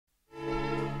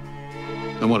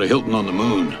I want a Hilton on the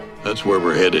moon. That's where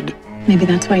we're headed. Maybe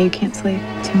that's why you can't sleep.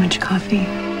 Too much coffee.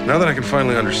 Now that I can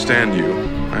finally understand you,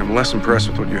 I am less impressed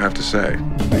with what you have to say.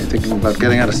 Are you thinking about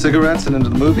getting out of cigarettes and into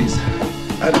the movies?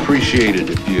 I'd appreciate it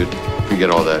if you'd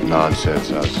forget all that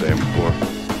nonsense I was saying before.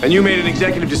 And you made an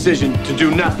executive decision to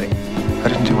do nothing. I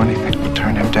didn't do anything but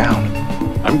turn him down.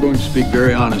 I'm going to speak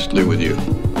very honestly with you.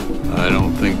 I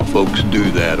don't think folks do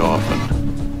that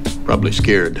often. Probably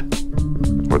scared.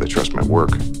 Or they trust my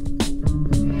work.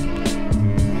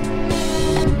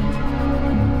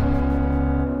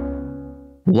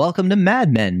 Welcome to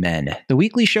Mad Men, the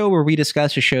weekly show where we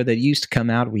discuss a show that used to come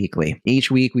out weekly.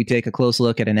 Each week, we take a close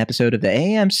look at an episode of the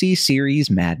AMC series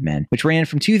Mad Men, which ran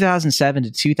from 2007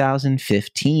 to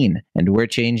 2015. And we're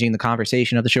changing the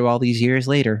conversation of the show all these years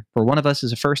later. For one of us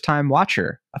is a first-time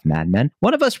watcher of Mad Men.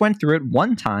 One of us went through it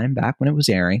one time back when it was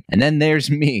airing. And then there's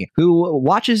me, who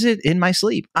watches it in my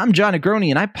sleep. I'm John Negroni,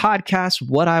 and I podcast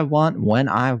what I want when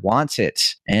I want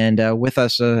it. And with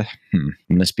us, I'm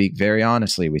going to speak very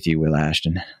honestly with you, Will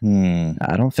Ashton.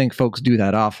 I don't think folks do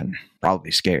that often.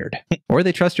 Probably scared. Or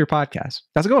they trust your podcast.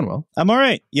 How's it going, Will? I'm all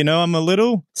right. You know, I'm a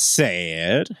little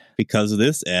sad because of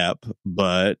this app,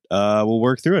 but we'll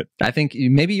work through it. I think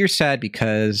maybe you're sad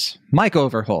because Mike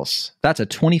Overholtz, that's a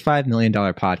 $25 million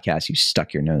podcast you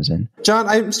stuck your nose in. John,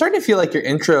 I'm starting to feel like your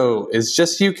intro is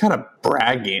just you kind of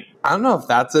bragging. I don't know if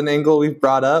that's an angle we've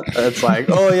brought up. It's like,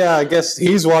 oh yeah, I guess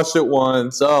he's watched it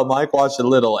once. Oh, Mike watched it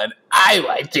little, and I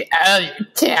watched it all the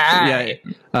time. Yeah,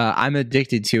 I'm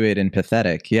addicted to it and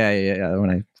pathetic. Yeah.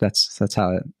 That's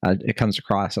how it comes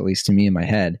across, at least to me in my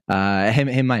head.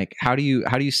 Hey, Mike, how do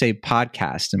you say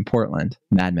podcast in Portland?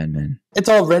 Mad Men. It's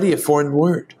already a foreign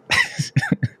word.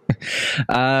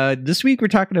 This week we're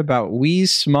talking about Wee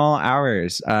Small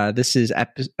Hours. This is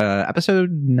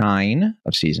episode 9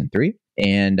 of season 3.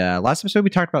 And last episode we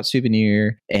talked about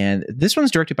Souvenir, and this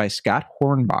one's directed by Scott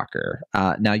Hornbacher.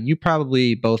 Now you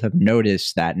probably both have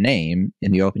noticed that name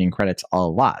in the opening credits a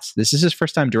lot. This is his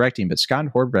first time directing, but Scott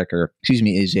Hornbacher,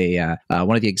 is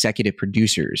one of the executive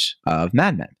producers of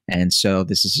Mad Men, and so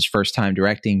this is his first time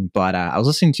directing. But I was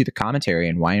listening to the commentary,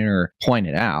 and Weiner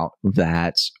pointed out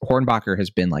that Hornbacher has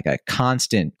been like a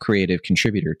constant creative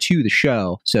contributor to the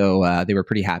show, so they were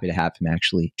pretty happy to have him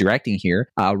actually directing here.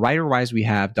 Writer-wise, we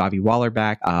have Davi Waller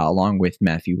back, along with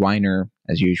Matthew Weiner,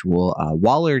 as usual.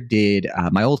 Waller did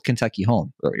My Old Kentucky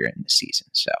Home earlier in the season.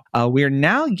 So we're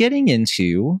now getting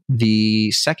into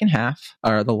the second half,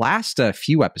 or the last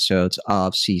few episodes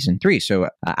of season 3. So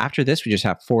after this, we just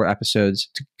have 4 episodes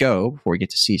to go before we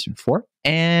get to season 4.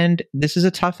 And this is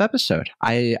a tough episode.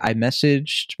 I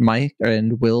messaged Mike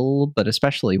and Will, but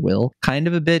especially Will, kind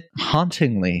of a bit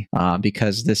hauntingly,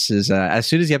 because this is, as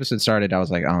soon as the episode started, I was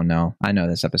like, oh no, I know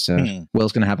this episode.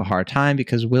 Will's going to have a hard time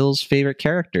because Will's favorite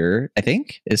character, I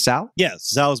think, is Sal. Yes,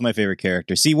 Sal is my favorite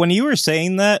character. See, when you were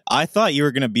saying that, I thought you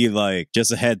were going to be like,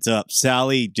 just a heads up,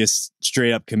 Sally just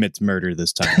straight up commits murder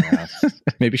this time around.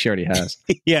 Maybe she already has.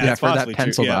 Yeah, for that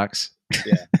pencil box.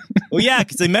 Yeah. Well, yeah,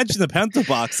 because they mentioned the pencil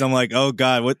box. I'm like, oh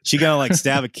god, what? She gonna like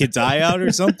stab a kid's eye out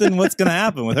or something? What's gonna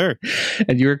happen with her?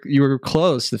 And you were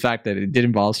close. The fact that it did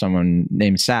involve someone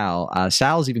named Sal.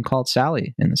 Sal's even called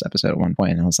Sally in this episode at one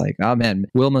point, and I was like, oh man,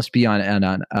 Will must be on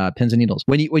pins and needles.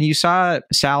 When you saw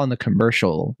Sal in the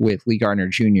commercial with Lee Gardner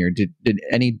Jr., did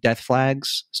any death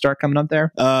flags start coming up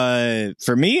there?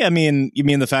 For me, I mean, you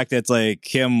mean the fact that it's like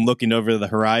him looking over the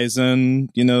horizon,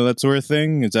 you know, that sort of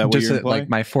thing? Is that what you're implying? Like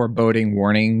my foreboding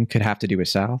warning could have to do with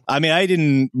Sal? I mean, I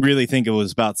didn't really think it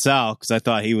was about Sal because I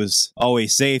thought he was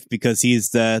always safe because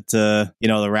he's that, the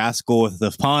rascal with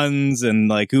the puns, and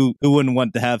like who wouldn't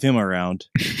want to have him around?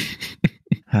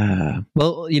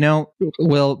 Well,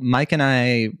 Will, Mike and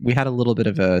I, we had a little bit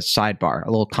of a sidebar, a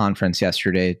little conference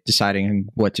yesterday deciding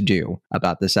what to do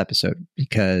about this episode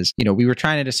because, we were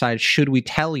trying to decide, should we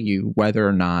tell you whether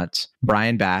or not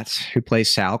Brian Batts, who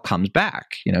plays Sal, comes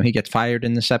back? He gets fired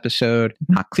in this episode.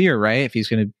 Not clear, right? If he's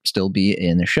going to still be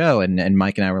in the show. And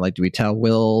Mike and I were like, do we tell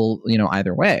Will,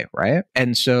 either way, right?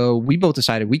 And so we both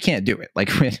decided we can't do it. Like,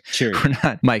 we're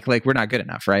not, Mike, like, we're not good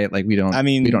enough, right? Like, we don't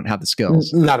have the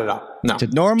skills. Not at all. No. To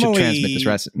transmit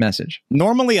this message.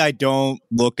 Normally, I don't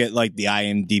look at like the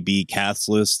IMDb cast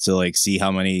list to like see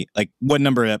how many, like what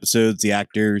number of episodes the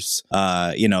actors,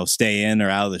 stay in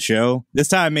or out of the show. This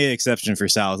time I made an exception for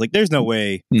Sal. I was like, there's no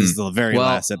way this is the very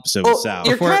last episode with Sal.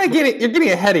 You're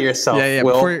getting ahead of yourself. Yeah.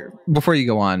 Will. Before you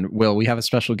go on, Will, we have a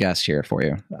special guest here for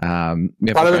you.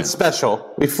 It's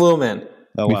special. We flew him in.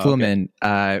 We flew him in.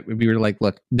 We were like,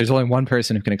 look, there's only one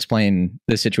person who can explain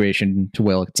this situation to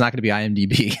Will. It's not going to be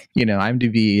IMDb.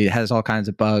 IMDb has all kinds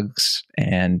of bugs,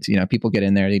 and people get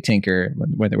in there, they tinker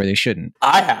where they shouldn't.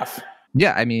 I have.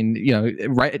 Yeah, I mean,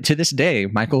 right to this day,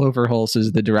 Michael Overholtz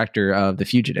is the director of The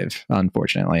Fugitive,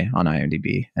 unfortunately, on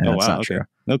IMDb, and that's not true.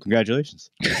 No, congratulations.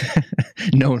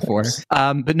 Known for.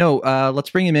 But no, let's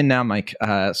bring him in now, Mike.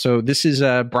 So this is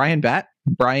Brian Batt.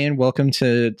 Brian, welcome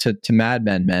to Mad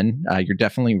Men. You're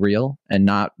definitely real and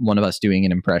not one of us doing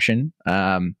an impression.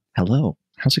 Hello.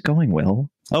 How's it going, Will?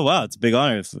 Oh, wow. It's a big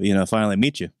honor to finally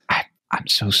meet you. I'm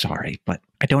so sorry, but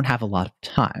I don't have a lot of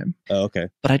time. Oh, okay.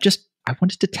 But I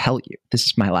wanted to tell you, this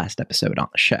is my last episode on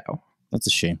the show. That's a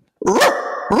shame.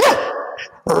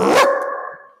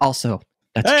 Also,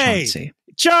 that's Chauncey.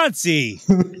 Chauncey!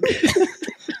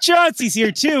 Chauncey's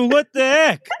here too. What the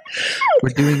heck? We're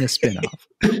doing a spin-off.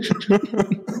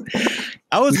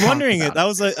 I was wondering it. That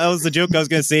was the joke I was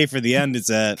going to say for the end, is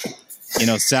that,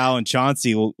 Sal and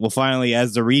Chauncey will finally,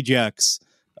 as the rejects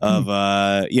of,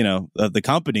 of the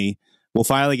company, will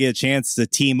finally get a chance to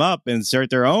team up and start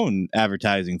their own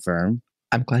advertising firm.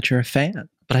 I'm glad you're a fan,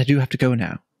 but I do have to go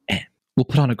now. And we'll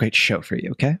put on a great show for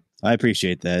you, okay? I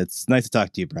appreciate that. It's nice to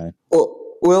talk to you, Brian.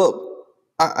 Well,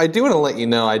 I do want to let you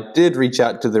know I did reach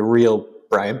out to the real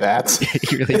Brian Batts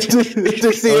You really did.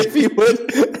 to see if he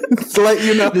would let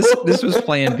you know. This was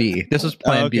Plan B. This was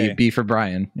Plan B. B for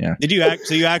Brian. Yeah. Did you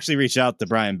you actually reach out to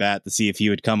Brian Batt to see if he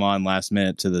would come on last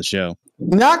minute to the show?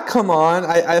 Not come on.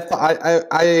 I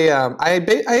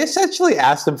essentially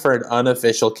asked him for an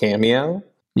unofficial cameo.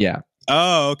 Yeah.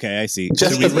 Oh, okay. I see.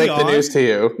 Just to break the news to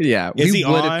you. Yeah. We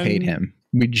would have paid him.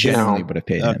 We genuinely would have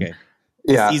paid him. Okay.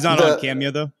 Yeah. He's not on Cameo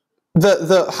though?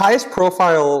 The highest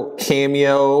profile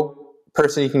cameo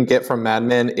person you can get from Mad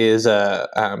Men is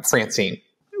Francine.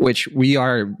 Which we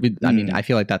are. I mean, I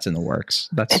feel like that's in the works.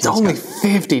 It's only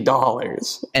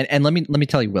 $50. And let me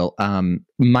tell you, Will.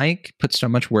 Mike put so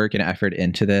much work and effort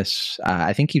into this.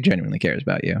 I think he genuinely cares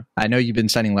about you. I know you've been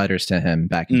sending letters to him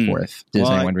back and forth. Does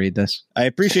anyone read this? I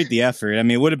appreciate the effort. I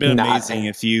mean, it would have been amazing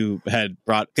if you had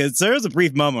brought, because there was a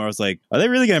brief moment where I was like, "Are they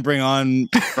really going to bring on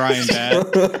Brian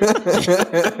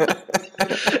Batt?"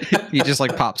 He just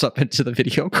pops up into the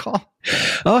video call.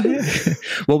 Oh, yeah.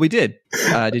 Well, we did.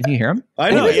 Didn't you hear him? I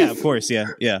know. Yeah, of course. Yeah.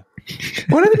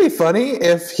 Wouldn't it be funny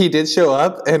if he did show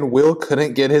up and Will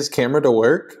couldn't get his camera to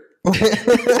work?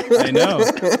 I know.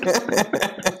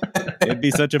 It'd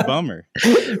be such a bummer.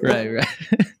 Right.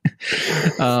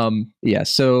 Yeah.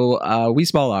 So, We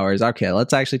Small Hours. Okay,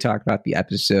 let's actually talk about the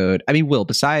episode. I mean, Will,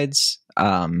 besides,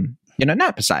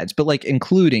 not besides, but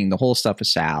including the whole stuff with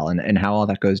Sal and how all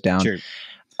that goes down. Sure.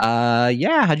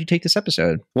 How'd you take this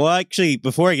episode? Well, actually,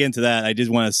 before I get into that, I just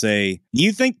want to say, do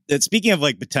you think that, speaking of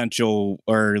potential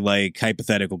or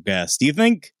hypothetical guests, do you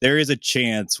think there is a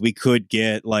chance we could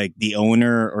get the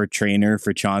owner or trainer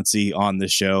for Chauncey on the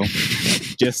show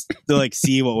just to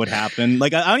see what would happen? I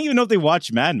don't even know if they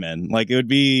watch Mad Men. It would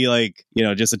be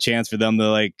just a chance for them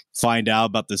to find out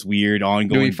about this weird ongoing.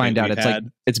 Do we find out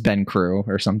it's Ben Crew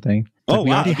or something? Oh,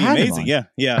 wow, that'd be amazing.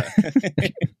 Yeah.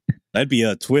 That'd be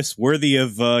a twist worthy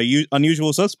of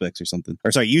Unusual Suspects or something.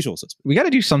 Or sorry, Usual Suspects. We got to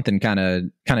do something kind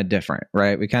of different,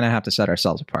 right? We kind of have to set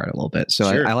ourselves apart a little bit.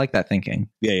 So sure. I like that thinking.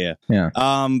 Yeah.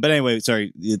 But anyway,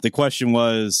 sorry. The question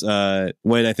was,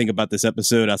 what did I think about this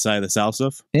episode outside of the South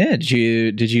stuff? Yeah. Did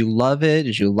you love it?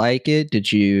 Did you like it?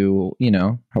 Did you,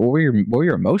 what were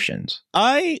your emotions?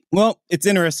 Well, it's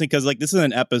interesting because this is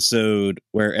an episode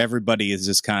where everybody is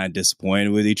just kind of disappointed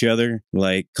with each other.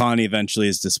 Connie eventually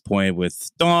is disappointed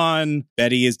with Dawn.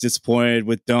 Betty is disappointed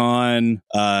with Dawn.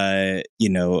 Pete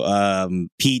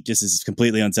just is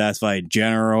completely unsatisfied in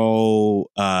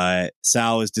general.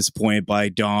 Sal is disappointed by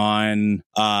Dawn.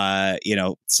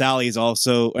 Sally is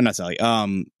also, or not Sally.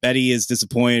 Betty is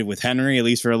disappointed with Henry, at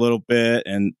least for a little bit.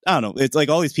 And I don't know. It's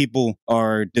all these people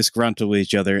are disgruntled with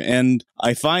each other. And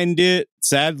I find it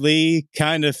sadly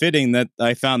kind of fitting that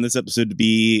I found this episode to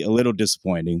be a little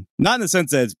disappointing. Not in the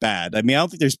sense that it's bad. I mean, I don't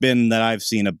think there's been that I've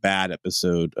seen a bad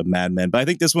episode of Mad Men, but I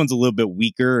think this one's a little bit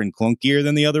weaker and clunkier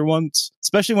than the other ones,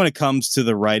 especially when it comes to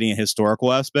the writing and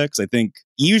historical aspects. I think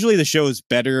usually the show is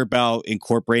better about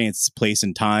incorporating its place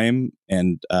in time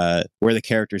and where the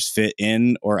characters fit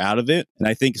in or out of it. And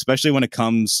I think especially when it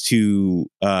comes to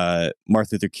Martin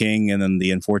Luther King and then the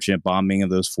unfortunate bombing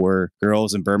of those 4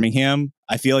 girls in Birmingham,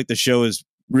 I feel like the show is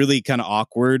really kind of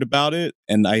awkward about it.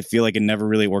 And I feel like it never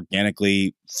really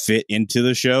organically fit into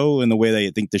the show in the way that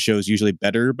I think the show is usually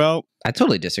better about. I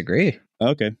totally disagree.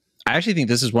 Okay. I actually think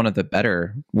this is one of the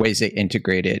better ways they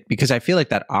integrate it because I feel like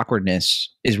that awkwardness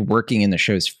is working in the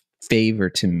show's favor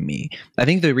to me. I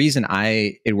think the reason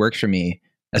it works for me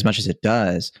as much as it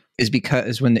does is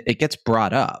because when it gets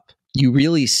brought up, you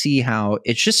really see how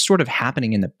it's just sort of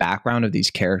happening in the background of these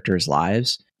characters'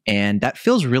 lives. And that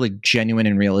feels really genuine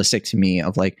and realistic to me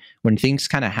of when things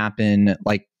kind of happen,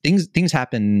 things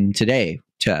happen today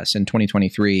to us in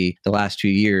 2023, the last 2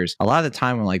 years. A lot of the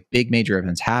time when like big major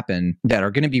events happen that are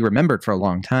going to be remembered for a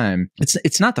long time,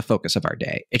 it's not the focus of our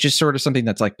day. It's just sort of something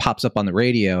that's like pops up on the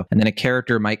radio, and then a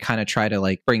character might kind of try to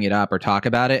like bring it up or talk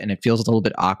about it, and it feels a little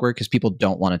bit awkward because people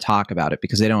don't want to talk about it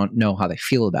because they don't know how they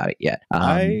feel about it yet.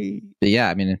 But yeah,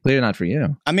 I mean, clearly not for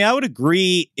you. I mean, I would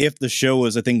agree if the show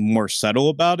was, I think, more subtle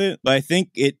about it. But I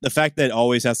think the fact that it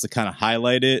always has to kind of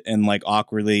highlight it and like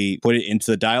awkwardly put it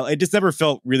into the dialogue, it just never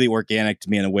felt really organic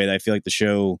to me in a way that I feel like the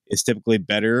show is typically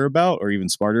better about or even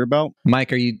smarter about.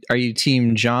 Mike, are you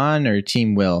team John or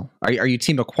team Will? Are you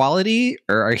team equality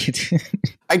or are you?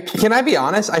 Can I be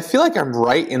honest? I feel like I'm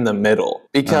right in the middle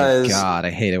because God,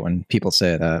 I hate it when people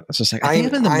say that. It's just like I think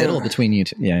I'm in the middle between you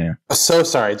two. Yeah. So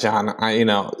sorry, John.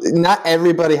 Not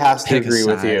everybody has to agree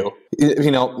with you.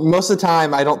 Most of the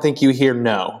time, I don't think you hear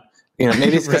no.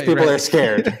 Maybe it's because people are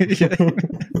scared.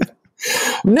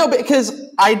 No, because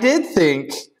I did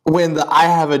think when the "I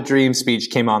Have a Dream" speech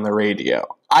came on the radio,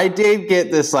 I did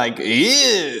get this like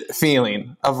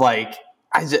feeling of like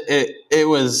it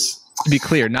was. To be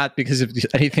clear, not because of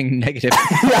anything negative.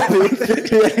 Sorry.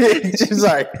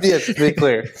 Yes, to be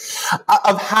clear.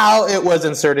 Of how it was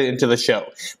inserted into the show.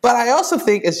 But I also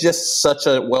think it's just such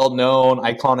a well-known,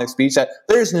 iconic speech that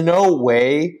there's no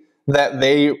way that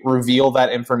they reveal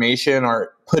that information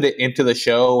or put it into the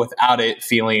show without it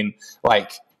feeling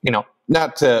like,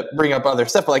 not to bring up other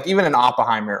stuff, but like even in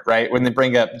Oppenheimer, right? When they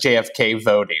bring up JFK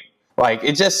voting. Like,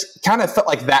 it just kind of felt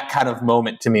like that kind of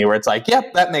moment to me where it's like,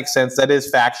 yep, that makes sense. That is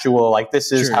factual. Like,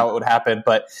 this is how it would happen.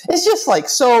 But it's just like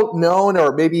so known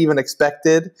or maybe even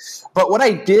expected. But what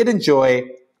I did enjoy,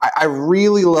 I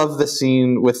really love the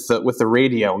scene with the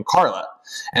radio and Carla.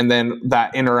 And then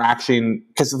that interaction,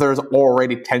 because there's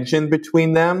already tension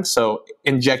between them. So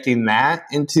injecting that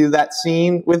into that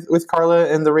scene with Carla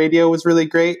and the radio was really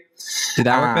great. Did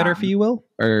that work better for you, Will?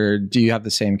 Or do you have the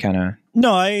same kind of...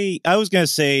 No, I was going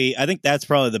to say, I think that's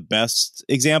probably the best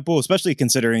example, especially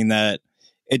considering that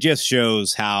it just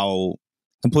shows how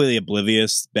completely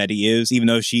oblivious Betty is, even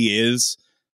though she is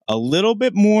a little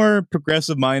bit more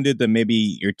progressive minded than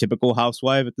maybe your typical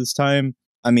housewife at this time.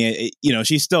 I mean,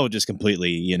 she's still just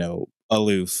completely,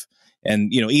 aloof.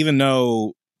 And, even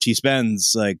though she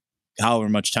spends like however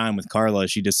much time with Carla,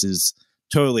 she just is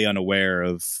totally unaware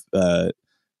of the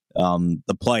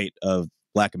plight of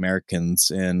Black Americans.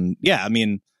 And yeah, I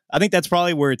mean, I think that's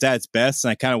probably where it's at its best.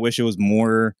 And I kind of wish it was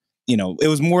more, it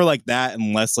was more like that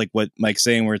and less like what Mike's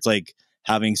saying, where it's like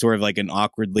having sort of like an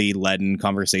awkwardly leaden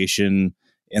conversation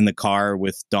in the car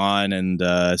with Dawn and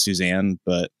Suzanne.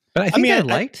 But I think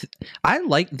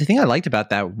the thing I liked about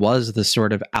that was the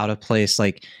sort of out of place,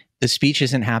 like the speech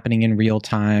isn't happening in real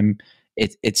time.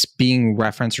 It's being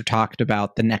referenced or talked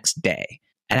about the next day.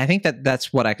 And I think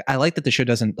that's what I like, that the show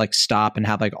doesn't like stop and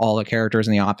have like all the characters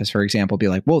in the office, for example, be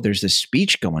like, whoa, there's this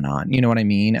speech going on. You know what I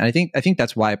mean? And I think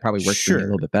that's why it probably worked for me a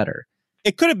little bit better.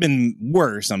 It could have been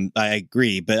worse. I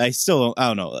agree, but I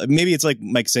don't know. Maybe it's like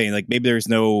Mike saying, like, maybe there's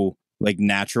no like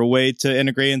natural way to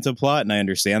integrate into plot. And I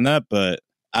understand that, but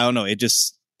I don't know. It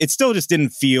still just didn't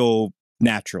feel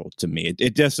natural to me.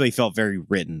 It definitely felt very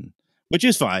written, which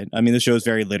is fine. I mean, the show is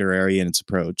very literary in its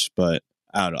approach, but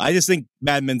I don't know. I just think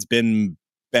Mad Men's been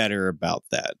better about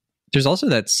that. There's also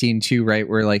that scene too, right,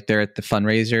 where like they're at the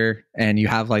fundraiser and you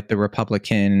have like the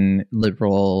Republican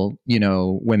liberal,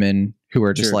 women who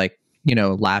are just like,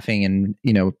 laughing and,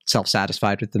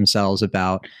 self-satisfied with themselves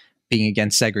about being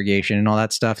against segregation and all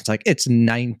that stuff. It's like, it's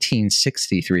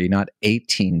 1963, not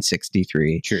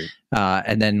 1863. True.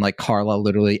 And then like Carla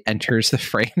literally enters the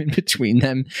frame in between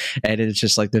them. And it's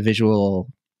just like the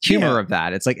visual humor of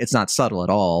that. It's like, it's not subtle at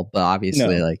all, but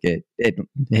obviously like it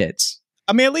hits.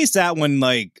 I mean, at least that one,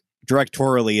 like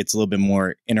directorially, it's a little bit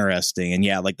more interesting. And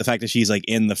yeah, like the fact that she's like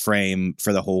in the frame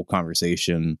for the whole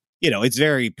conversation, it's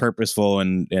very purposeful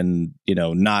and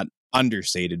not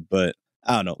understated. But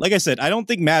I don't know. Like I said, I don't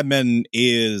think Mad Men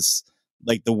is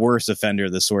like the worst offender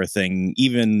of this sort of thing,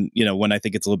 even, when I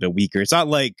think it's a little bit weaker. It's not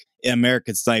like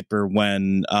American Sniper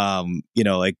when,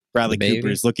 like Bradley Cooper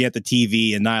is looking at the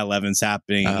TV and 9/11's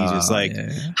happening. He's just like,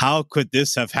 how could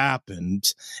this have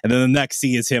happened? And then the next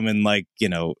scene is him and like,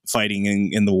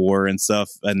 fighting in the war and stuff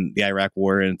and the Iraq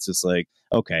war. And it's just like,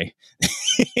 okay.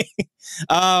 Yeah,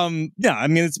 I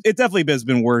mean, it definitely has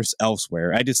been worse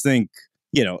elsewhere. I just think,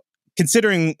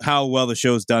 considering how well the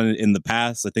show's done in the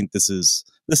past, I think this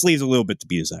leaves a little bit to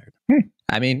be desired.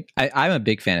 I mean, I'm a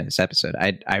big fan of this episode.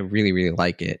 I really, really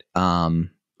like it.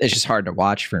 It's just hard to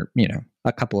watch for,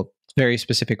 a couple of very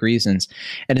specific reasons.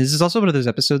 And this is also one of those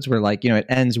episodes where like, it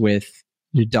ends with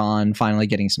Dawn finally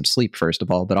getting some sleep, first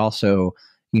of all, but also,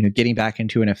 getting back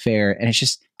into an affair. And it's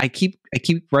just, I keep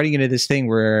running into this thing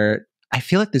where I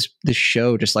feel like this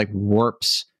show just like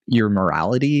warps your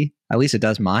morality. At least it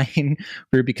does mine,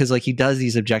 because like he does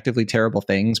these objectively terrible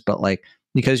things, but like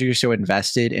because you're so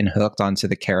invested and hooked onto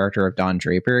the character of Don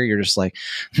Draper, you're just like,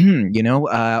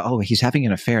 oh, he's having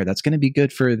an affair. That's going to be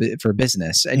good for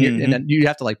business. And and then you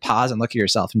have to like pause and look at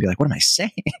yourself and be like, what am I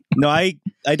saying? No, I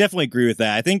definitely agree with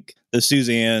that. I think the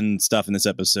Suzanne stuff in this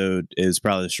episode is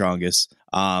probably the strongest.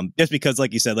 Just because,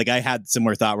 like you said, like I had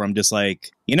similar thought where I'm just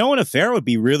like, an affair would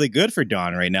be really good for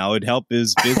Don right now. It would help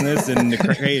his business and the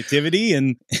creativity.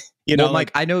 And well,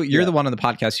 Mike, I know you're the one on the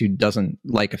podcast who doesn't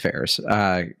like affairs.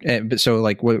 But so,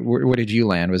 like, where did you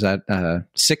land? Was that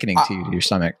sickening to you, to your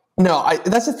stomach? No,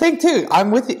 that's the thing too.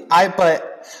 I'm with you.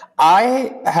 But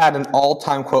I had an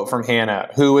all-time quote from Hannah,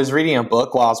 who was reading a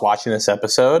book while I was watching this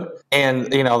episode, and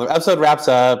the episode wraps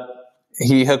up.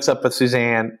 He hooks up with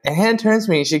Suzanne, and Hannah turns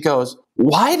to me and she goes,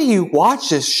 "Why do you watch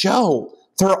this show?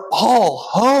 They're all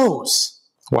hoes."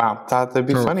 Wow, thought that'd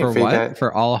be funny for you guys.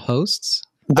 For all hosts?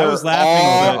 I was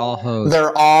laughing. They're all hoes.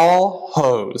 They're all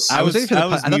hoes. I thought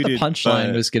the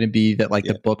punchline was going to be that like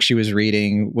the book she was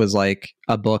reading was like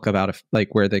a book about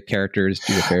like where the characters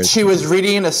do affairs. She was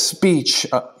reading a speech.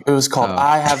 It was called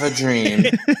 "I Have a Dream,"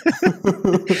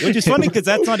 which is funny because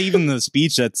that's not even the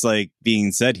speech that's like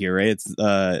being said here, right? It's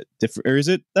different, or is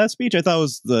it that speech? I thought it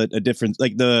was a different,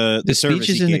 like the speech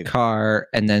is in the car,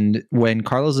 and then when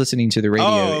Carla's listening to the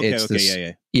radio, it's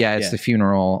the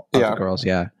funeral of the girls.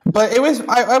 Yeah, but it was.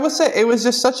 I would say it was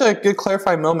just such a good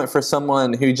clarifying moment for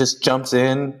someone who just jumps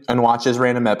in and watches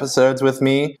random episodes with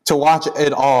me to watch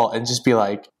it all and just be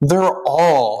like, they're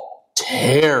all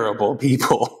terrible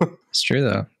people. It's true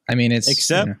though. I mean, it's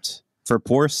except for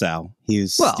poor Sal.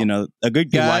 He's a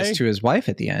good guy. He lies to his wife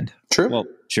at the end. True. Well,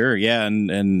 sure, yeah,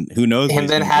 and who knows? And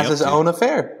then has his own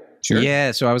affair. Sure.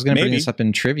 Yeah, so I was going to bring this up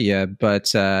in trivia,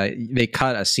 but they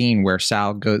cut a scene where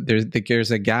Sal goes. There's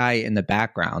a guy in the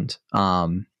background.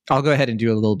 I'll go ahead and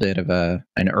do a little bit of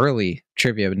an early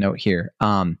trivia note here.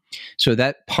 So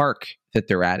that park that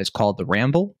they're at is called the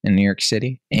Ramble in New York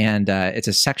City, and it's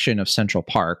a section of Central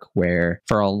Park where,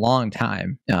 for a long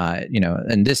time,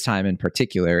 and this time in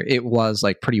particular, it was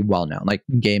like pretty well known. Like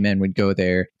gay men would go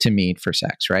there to meet for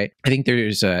sex, right? I think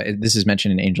there's this is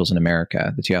mentioned in Angels in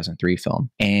America, the 2003 film,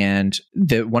 and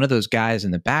one of those guys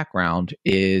in the background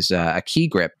is a key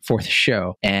grip for the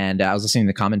show. And I was listening to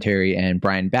the commentary, and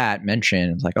Brian Batt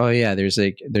mentioned like, oh yeah, there's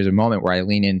a moment where I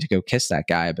lean in to go kiss that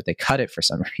guy, but they cut it for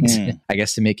some reason. I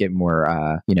guess to make it more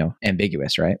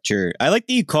ambiguous, right? Sure. I like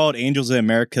that you called Angels in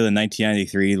America the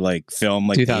 1993 like film,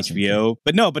 like HBO,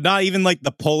 but not even like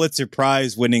the Pulitzer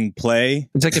Prize winning play.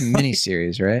 It's like a mini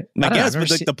series, right? I guess, but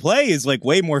like the play is like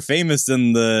way more famous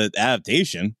than the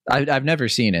adaptation. I've never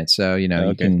seen it, so you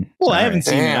can. Well, I haven't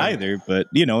seen it either, but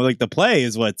like the play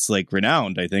is what's like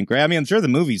renowned, I think, right? I mean, I'm sure the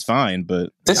movie's fine,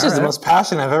 but this is the most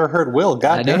passion I've ever heard. Will,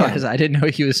 goddamn, I didn't know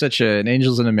he was such an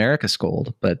Angels in America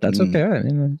scold, but that's okay. I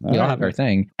mean, we all have our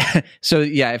thing. So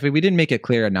yeah, if we didn't make it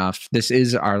clear enough, this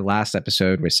is our last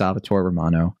episode with Salvatore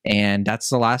Romano, and that's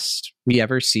the last we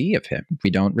ever see of him. We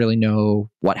don't really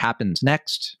know what happens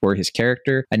next or his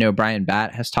character. I know Brian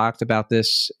Batt has talked about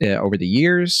this over the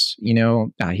years. He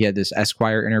had this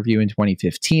Esquire interview in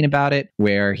 2015 about it,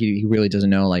 where he really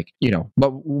doesn't know, but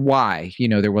why,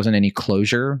 there wasn't any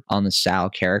closure on the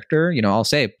Sal character. I'll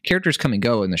say characters come and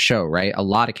go in the show, right? A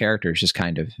lot of characters just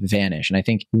kind of vanish. And I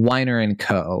think Weiner and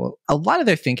co, a lot of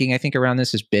their thinking, I think, around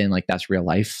this has been like, that's real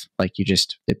life. Like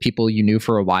the people you knew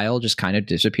for a while just kind of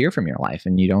disappear from your life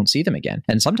and you don't see them again.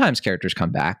 And sometimes characters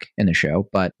come back in the show,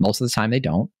 but most of the time they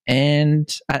don't.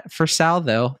 And for Sal,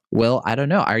 though, Will, I don't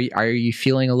know. Are you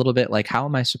feeling a little bit like, how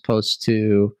am I supposed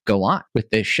to go on with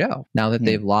this show now that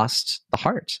they've lost the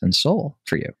heart and soul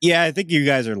for you? Yeah, I think you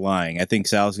guys are lying. I think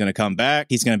Sal's going to come back.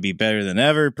 He's going to be better than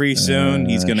ever pretty soon.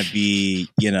 He's going to be,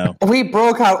 We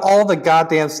broke out all the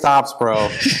goddamn stops, bro.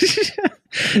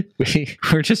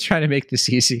 We're just trying to make this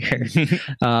easier. You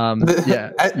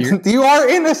are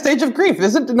in a stage of grief,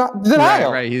 isn't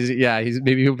denial? Right. He's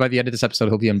maybe by the end of this episode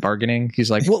he'll be in bargaining.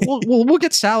 He's like, we'll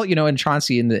get Sal, and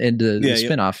Chauncey in the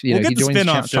spinoff. We'll get the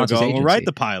spinoff show going. We'll write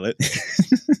the pilot.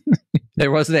 There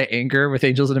was that anger with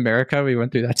Angels in America. We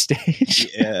went through that stage.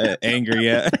 Yeah, anger.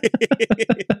 Yeah.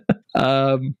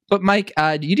 But Mike,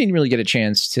 you didn't really get a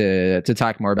chance to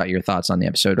talk more about your thoughts on the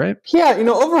episode, right? Yeah,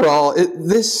 overall,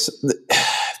 this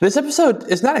episode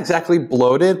is not exactly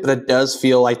bloated, but it does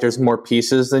feel like there's more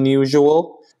pieces than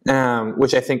usual,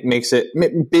 which I think makes it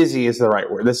busy is the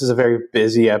right word. This is a very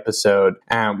busy episode,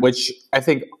 which I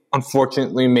think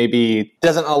unfortunately maybe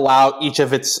doesn't allow each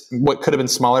of its what could have been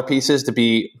smaller pieces to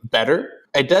be better.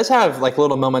 It does have like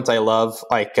little moments I love.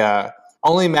 Like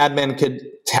only Mad Men could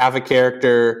have a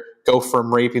character go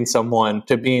from raping someone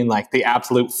to being like the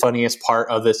absolute funniest part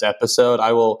of this episode.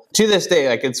 I will, to this day,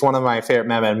 like it's one of my favorite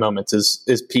Mad Men moments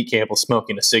is Pete Campbell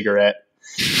smoking a cigarette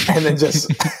and then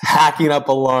just hacking up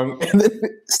along and then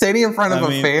standing in front of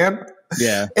a fan.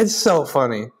 Yeah. It's so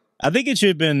funny. I think it should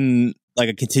have been like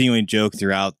a continuing joke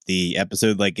throughout the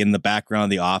episode. Like in the background of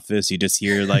The Office, you just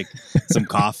hear like some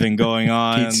coughing going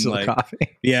on. Pete's still like, coughing.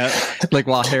 Yeah. Like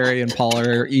while Harry and Paul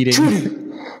are eating. Judy,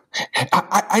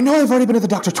 I know I've already been to the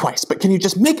doctor twice, but can you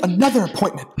just make another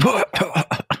appointment?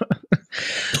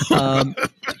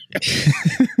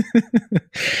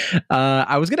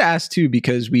 I was going to ask too,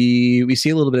 because we see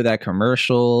a little bit of that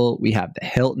commercial. We have the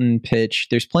Hilton pitch.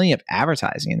 There's plenty of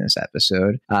advertising in this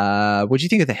episode. What do you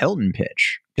think of the Hilton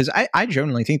pitch? Because I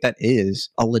generally think that is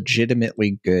a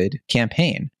legitimately good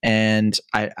campaign. And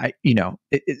I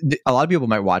a lot of people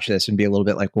might watch this and be a little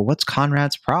bit like, well, what's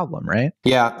Conrad's problem, right?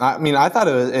 Yeah, I mean, I thought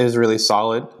it was really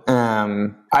solid.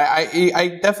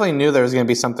 I definitely knew there was going to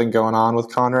be something going on with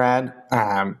Conrad,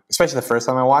 especially the first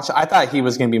time I watched it. I thought he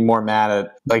was going to be more mad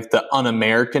at like the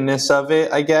un-Americanness of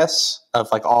it, I guess, of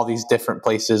like all these different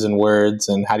places and words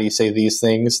and how do you say these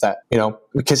things that,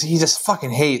 because he just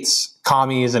fucking hates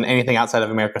commies and anything outside of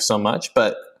America so much.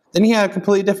 But then he had a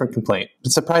completely different complaint.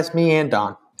 It surprised me and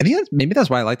Don. I think maybe that's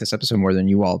why I like this episode more than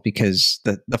you all, because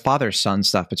the father-son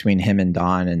stuff between him and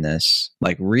Don in this,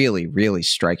 like, really, really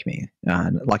strike me.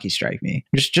 Lucky strike me.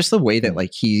 Just the way that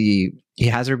like he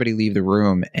has everybody leave the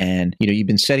room, and you've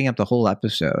been setting up the whole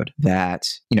episode that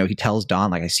he tells Don,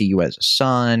 like, I see you as a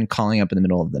son, calling up in the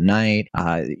middle of the night.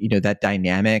 That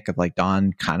dynamic of like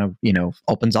Don kind of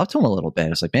opens up to him a little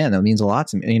bit. It's like, man, that means a lot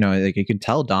to me. Like you can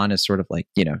tell Don is sort of like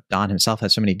Don himself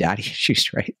has so many daddy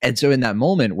issues, right? And so in that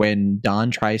moment when Don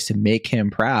tries to make him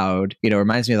proud, it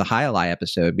reminds me of the Highlight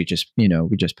episode we just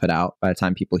put out. By the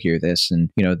time people hear this, and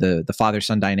the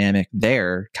father-son dynamic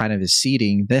there kind of is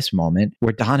seeding this moment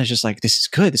where Don is just like, this is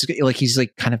good. Like he's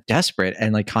like kind of desperate,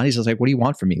 and like Connie's just like, what do you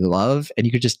want from me, love? And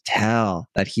you could just tell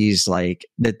that he's like,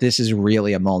 that this is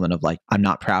really a moment of like, I'm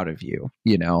not proud of you.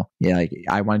 Like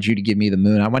I wanted you to give me the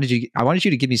moon. I wanted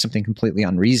you to give me something completely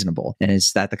unreasonable. And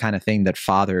is that the kind of thing that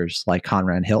fathers like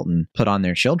Conrad Hilton put on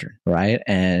their children, right?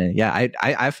 And yeah,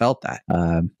 I felt that.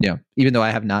 Even though I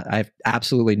have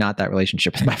absolutely not that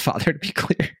relationship with my father, to be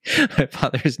clear. My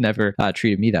father has never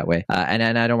treated me that way.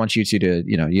 And I don't want you to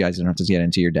you guys don't have to get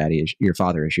into your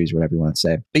father issues, whatever you want to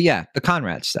say. But yeah, the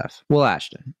Conrad stuff. Will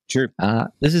Ashton. Sure.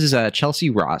 This is Chelsea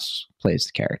Ross plays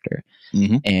the character.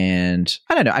 Mm-hmm. And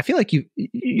I don't know. I feel like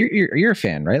you're a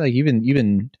fan, right? Like you've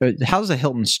been. How's the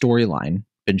Hilton storyline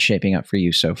been shaping up for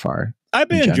you so far? I've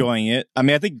been enjoying it. I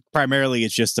mean, I think primarily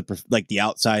it's just the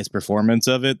outsized performance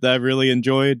of it that I really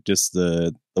enjoyed. Just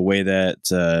the way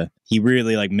that he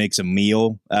really like makes a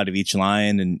meal out of each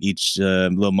line and each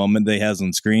little moment that he has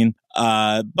on screen.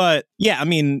 But yeah, I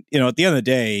mean, at the end of the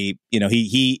day,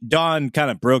 Don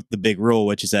kind of broke the big rule,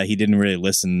 which is that he didn't really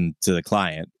listen to the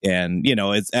client. And,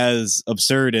 it's as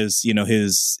absurd as,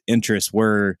 his interests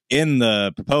were in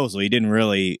the proposal. He didn't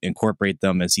really incorporate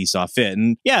them as he saw fit.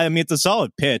 And yeah, I mean, it's a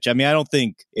solid pitch. I mean, I don't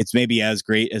think it's maybe as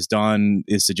great as Don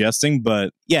is suggesting,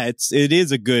 but yeah, it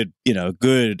is a good,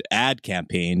 good ad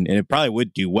campaign, and it probably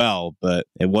would do well, but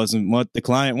it wasn't what the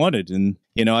client wanted. And,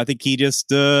 I think he just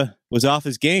was off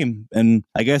his game. And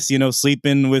I guess,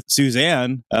 sleeping with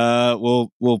Suzanne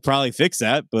will probably fix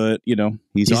that. But,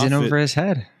 he's off in it. Over his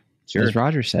head, sure. As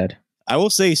Roger said. I will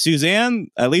say Suzanne,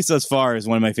 at least thus far, is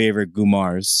one of my favorite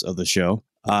Gumars of the show.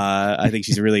 I think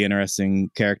she's a really interesting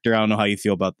character. I don't know how you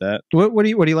feel about that. What do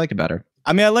you like about her?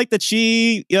 I mean, I like that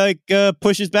she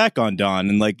pushes back on Dawn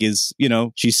and is,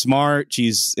 she's smart,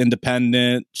 she's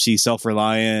independent, she's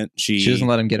self-reliant. She doesn't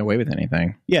let him get away with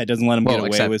anything. Yeah, doesn't let him get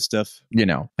away with stuff.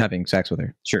 Having sex with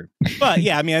her. Sure. But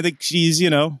yeah, I mean, I think she's,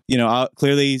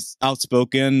 clearly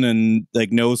outspoken and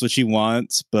knows what she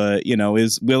wants, but,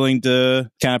 is willing to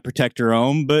kind of protect her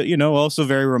own, but, also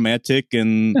very romantic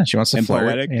and, she wants to flirt,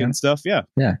 poetic and stuff. Yeah.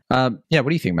 Yeah. What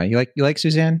do you think, man? You like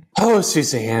Suzanne? Oh,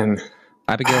 Suzanne.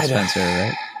 Abigail Spencer,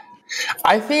 right?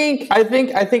 I think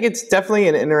it's definitely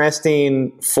an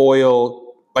interesting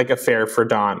foil affair for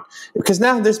Dawn, because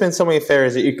now there's been so many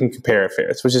affairs that you can compare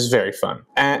affairs, which is very fun.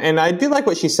 And I do like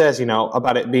what she says,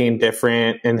 about it being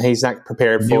different, and he's not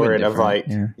prepared for it. Of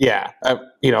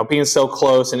being so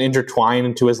close and intertwined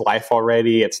into his life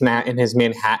already. It's not in his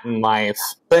Manhattan life.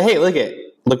 But hey,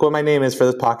 look what my name is for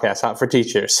this podcast, Hot for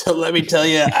Teachers. So let me tell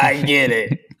you, I get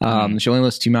it. She only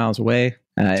lives 2 miles away.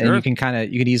 And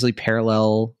you can easily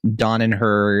parallel Dawn and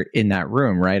her in that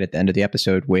room, right, at the end of the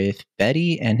episode with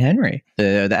Betty and Henry.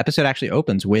 The episode actually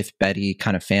opens with Betty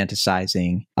kind of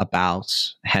fantasizing about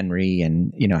Henry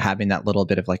and, having that little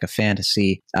bit of like a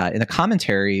fantasy. In the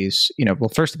commentaries, well,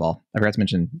 first of all, I forgot to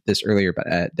mention this earlier,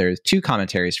 but there's 2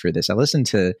 commentaries for this. I listened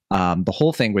to the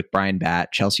whole thing with Brian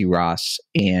Batt, Chelsea Ross,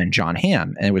 and John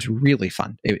Hamm, and it was really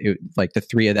fun. It like the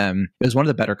 3 of them, it was one of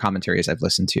the better commentaries I've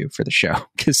listened to for the show,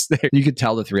 because you could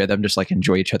tell the 3 of them just like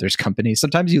enjoy each other's company.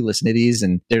 Sometimes you listen to these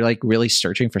and they're like really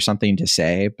searching for something to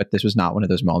say, but this was not one of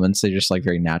those moments. They're just like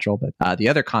very natural. But the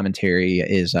other commentary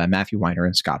is Matthew Weiner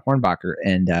and Scott Hornbacher,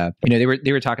 and they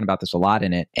were talking about this a lot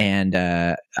in it. And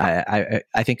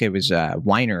I think it was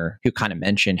Weiner who kind of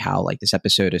mentioned how like this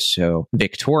episode is so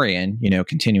Victorian,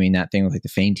 continuing that thing with like the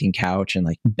fainting couch, and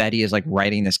like Betty is like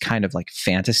writing this kind of like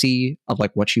fantasy of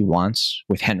like what she wants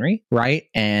with Henry, right?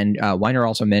 And Weiner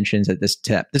also mentions that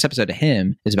this episode to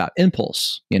him is about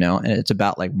impulse, and it's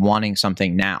about like wanting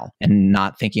something now and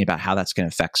not thinking about how that's going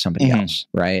to affect somebody else,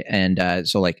 right? And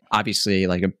so like obviously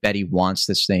like Betty wants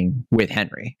this thing with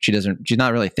Henry. She's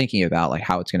not really thinking about like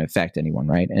how it's going to affect anyone,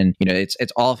 right? And it's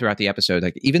all throughout the episode,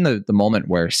 like even the moment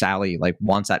where Sally like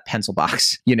wants that pencil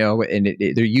box, and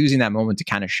they're using that moment to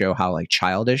kind of show how like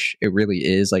childish it really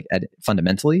is, like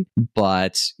fundamentally.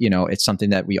 But it's something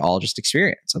that we all just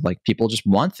experience, of like people just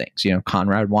want things.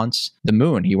 Conrad wants the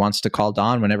moon. He wants to call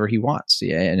Dawn whenever he wants.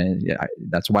 Yeah, and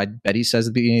that's why Betty says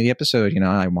at the beginning of the episode,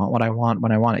 I want what I want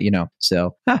when I want it.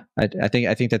 So I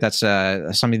think that's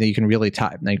something that you can really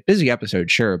tie. Like busy episode,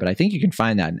 sure, but I think you can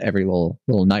find that in every little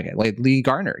nugget. Like Lee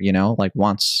Garner, like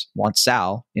wants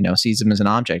Sal, sees him as an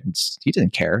object. He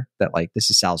didn't care that like this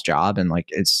is Sal's job and like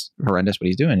it's horrendous what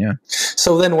he's doing. Yeah.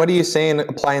 So then, what are you saying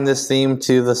applying this theme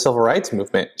to the civil rights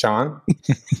movement, John?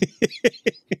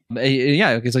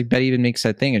 Yeah, because like Betty even makes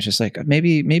that thing. It's just like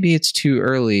maybe it's too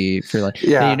early for like.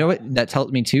 Yeah. You know what that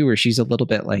tells me too, where she's a little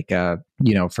bit like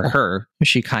for her,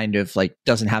 she kind of like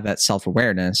doesn't have that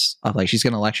self-awareness of like she's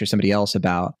going to lecture somebody else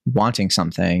about wanting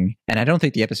something. And I don't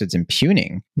think the episode's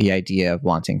impugning the idea of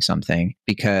wanting something,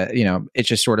 because it's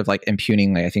just sort of like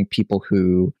impugning like I think people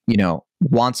who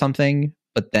want something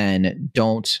but then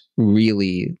don't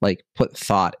really like put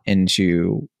thought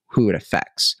into who it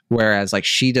affects. Whereas like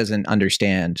she doesn't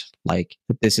understand like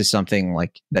this is something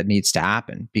like that needs to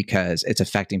happen because it's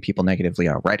affecting people negatively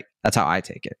already. That's how I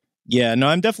take it. Yeah, no,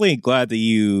 I'm definitely glad that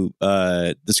you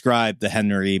described the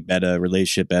Henry Betta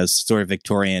relationship as sort of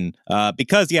Victorian,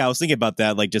 because I was thinking about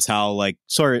that, like just how like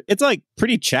sort of it's like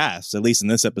pretty chaste, at least in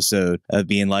this episode, of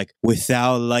being like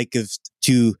without like of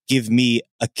to give me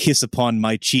a kiss upon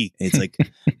my cheek. It's like,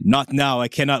 not now, I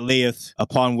cannot layeth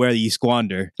upon where you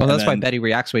squander. Well, that's why Betty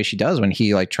reacts the way she does when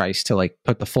he like tries to like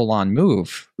put the full on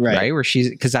move, right? Where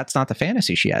because that's not the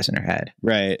fantasy she has in her head.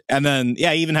 Right. And then,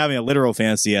 even having a literal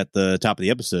fantasy at the top of the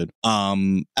episode.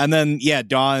 And then,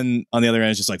 Dawn on the other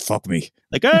end is just like, fuck me.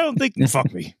 Like, I don't think,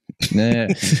 fuck me. Let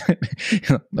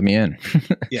me in.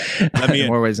 Yeah. Let me in.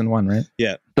 More ways than one, right?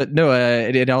 Yeah. But no,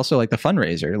 it also like the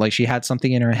fundraiser, like she had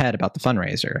something in her head about the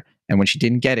fundraiser. And when she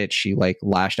didn't get it, she like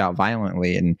lashed out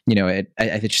violently. And,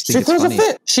 I just think it's funny.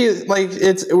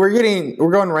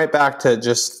 We're going right back to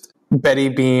just Betty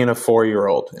being a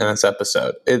 4-year-old in this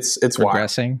episode. It's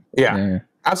progressing. Yeah.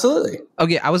 Absolutely.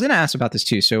 Okay, I was going to ask about this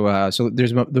too. So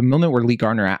there's the moment where Lee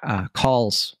Garner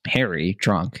calls Harry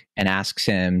drunk and asks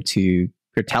him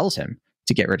or tells him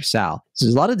to get rid of Sal. So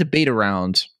there's a lot of debate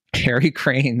around Harry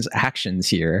Crane's actions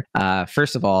here.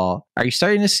 First of all, are you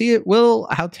starting to see it, Will,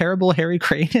 how terrible Harry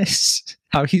Crane is?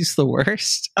 How he's the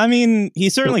worst? I mean,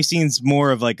 he certainly seems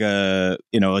more of like a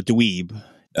dweeb.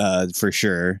 For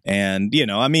sure. And,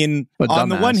 I mean, on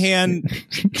the one hand,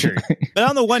 sure. But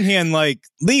on the one hand, like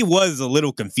Lee was a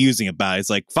little confusing about it. It's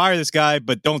like, fire this guy,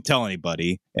 but don't tell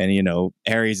anybody. And,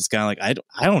 Harry's just kind of like,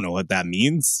 I don't know what that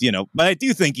means, but I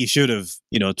do think he should have,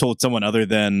 told someone other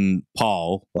than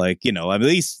Paul, like, at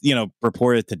least,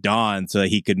 report it to Dawn so that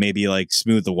he could maybe like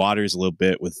smooth the waters a little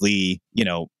bit with Lee,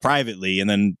 privately and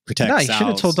then protect No, he should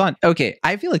have told Dawn. Okay,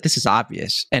 I feel like this is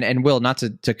obvious. And Will, not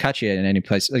to cut you in any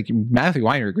place, like Matthew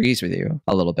Weiner agrees with you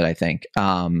a little bit, I think.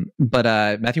 But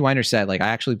Matthew Weiner said, like, I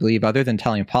actually believe other than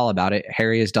telling Paul about it,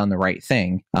 Harry has done the right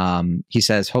thing. He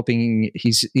says hoping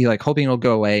it'll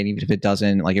go away, and even if it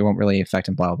doesn't, like it won't really affect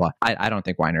him, blah, blah, blah. I don't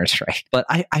think Weiner is right. But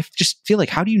I just feel like,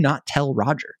 how do you not tell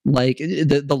Roger? Like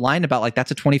the line about like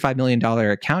that's a $25 million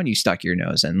account you stuck your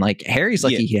nose in. Like Harry's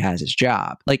lucky he has his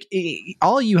job. Like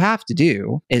all you have to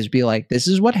do is be like, this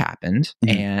is what happened,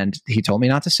 and he told me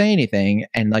not to say anything,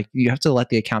 and like you have to let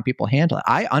the account people handle it.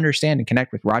 I understand and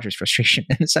connect with Roger's frustration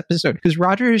in this episode, because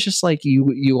Roger is just like,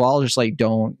 you all just like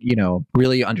don't,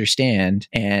 really understand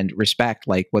and respect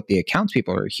like what the accounts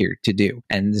people are here to do.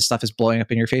 And this stuff is blowing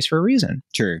up in your face for a reason.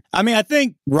 Sure. I mean, I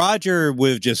think Roger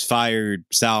would have just fired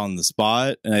Sal on the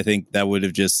spot. And I think that would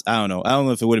have just, I don't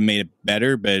know if it would have made it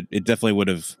better, but it definitely would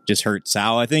have just hurt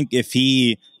Sal. I think if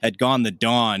he had gone to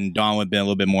Dawn would have been a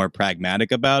little bit more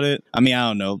pragmatic about it. I mean, I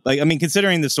don't know.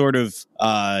 Considering the sort of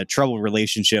troubled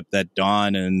relationship that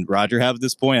Dawn and Roger have at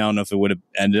this point, I don't know if it would have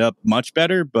ended up much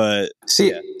better, but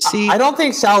see, I don't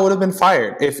think Sal would have been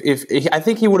fired. If I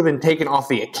think he would have been taken off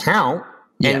the account,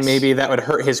 and maybe that would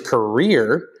hurt his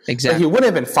career. Exactly. But he wouldn't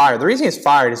have been fired. The reason he's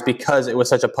fired is because it was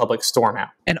such a public storm out.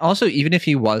 And also, even if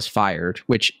he was fired,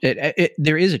 which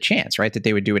there is a chance, right, that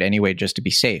they would do it anyway just to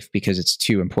be safe because it's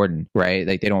too important, right?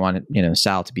 Like they don't want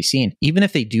Sal to be seen. Even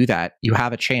if they do that, you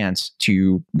have a chance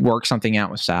to work something out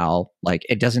with Sal. Like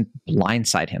it doesn't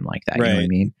blindside him like that. Right. You know what I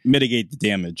mean? Mitigate the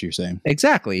damage, you're saying.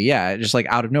 Exactly. Yeah. Just like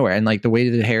out of nowhere. And like the way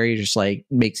that Harry just like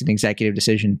makes an executive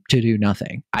decision to do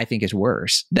nothing, I think is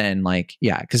worse than like,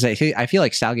 because I feel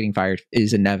like Sal getting fired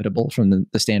is inevitable from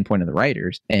the standpoint of the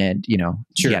writers, and no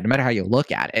matter how you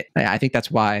look at it, I think that's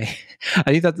why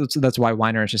that's why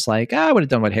Weiner is just like, I would have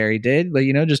done what Harry did, like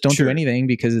just don't do anything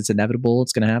because it's inevitable,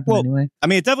 it's going to happen anyway. I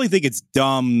mean, I definitely think it's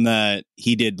dumb that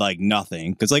he did like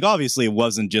nothing, because like obviously it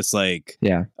wasn't just like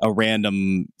a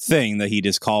random thing that he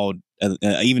just called.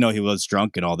 Even though he was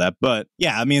drunk and all that. But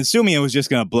I mean, assuming it was just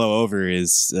going to blow over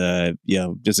is,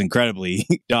 just incredibly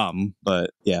dumb. But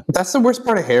that's the worst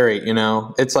part of Harry.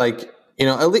 It's like,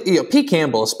 at least, Pete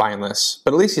Campbell is spineless,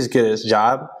 but at least he's good at his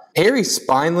job. Harry's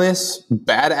spineless,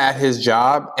 bad at his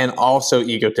job, and also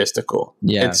egotistical.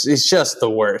 Yeah, it's just the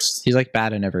worst. He's like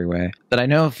bad in every way. But I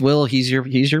know if Will, he's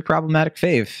your problematic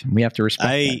fave. We have to respect.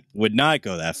 I would not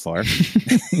go that far.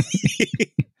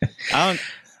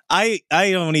 I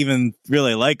don't even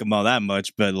really like him all that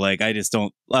much, but like I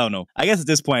don't know. I guess at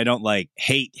this point I don't like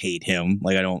hate him.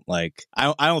 Like I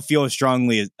don't feel as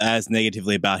strongly as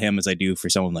negatively about him as I do for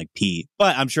someone like Pete.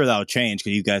 But I'm sure that'll change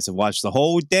because you guys have watched the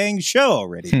whole dang show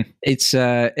already. It's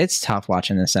tough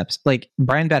watching this episode. Like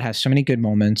Brian Bett has so many good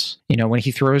moments. When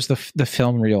he throws the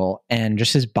film reel and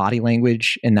just his body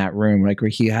language in that room, like where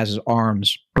he has his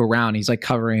arms around, he's like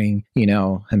covering,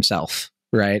 himself,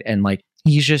 right? And like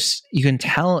he's just, you can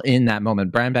tell in that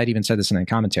moment, Brian Bett even said this in the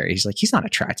commentary, he's like, he's not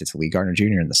attracted to Lee Gardner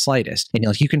Jr. in the slightest. And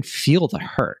like, you can feel the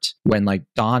hurt when like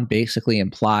Dawn basically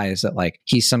implies that like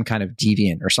he's some kind of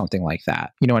deviant or something like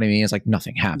that. You know what I mean? It's like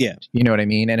nothing happened. Yeah. You know what I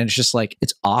mean? And it's just like,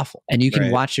 it's awful. And you can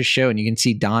watch the show and you can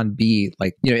see Dawn be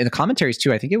like, in the commentaries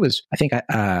too, who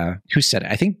said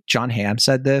it? I think John Hamm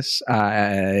said this.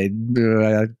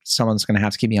 Someone's going to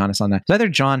have to keep me honest on that. It's either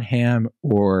John Hamm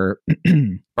or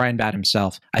Brian Bett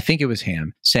himself. I think it was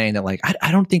him saying that like,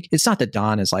 I don't think, it's not that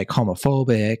Don is like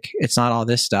homophobic. It's not all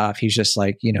this stuff. He's just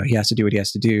like, he has to do what he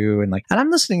has to do. And like, and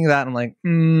I'm listening to that and I'm like,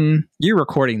 you're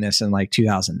recording this in like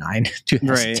 2009,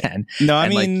 2010. Right. No, I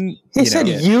mean, like, he said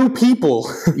you people.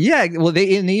 Yeah. Well, they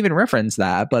even referenced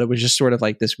that, but it was just sort of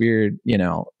like this weird, I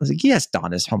was like, yes,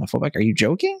 Don is homophobic. Are you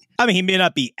joking? I mean, he may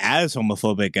not be as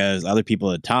homophobic as other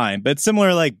people at the time, but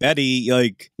similar like Betty,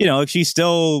 like, she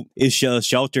still is a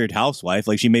sheltered housewife.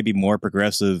 Like she may be more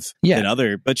progressive than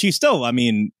other, but she's still, I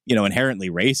mean, inherently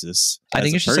racist. I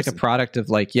think it's just like a product of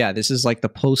like, this is like the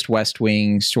post West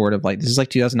Wing sort of like, this is like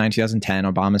 2009, 2010,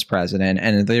 Obama's president.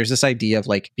 And there's this idea of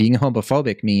like being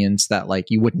homophobic means that like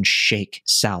you wouldn't shake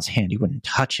Sal's hand, you wouldn't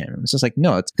touch him. It's just like,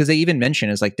 no, it's because they even mention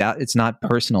is like that it's not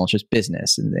personal, it's just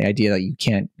business. And the idea that you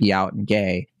can't be out and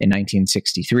gay in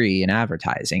 1963 in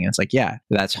advertising. And it's like,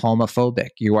 that's homophobic.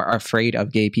 You are afraid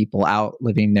of gay people out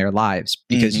living their lives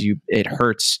because it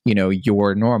hurts,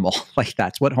 your normal. Like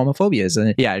that's what homophobia is.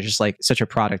 And it's just like such a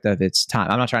product of its time.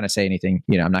 I'm not trying to say anything,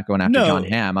 I'm not going after John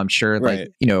Hamm. I'm sure like,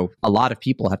 a lot of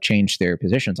people have changed their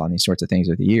positions on these sorts of things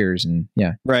over the years. And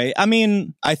Right. I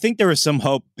mean, I think there was some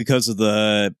hope because of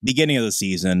the beginning of the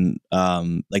season.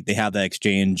 Like they had that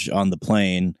exchange on the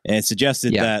plane and it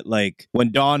suggested that like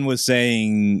when Dawn was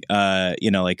saying,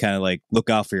 like kind of like look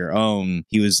out for your own,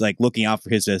 he was like looking out for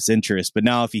his best interest. But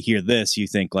now if you hear this, you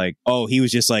think like, oh, he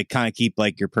was just like kind of keep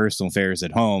like your personal affairs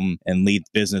at home and lead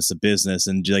business to business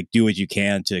and like do what you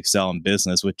can to excel in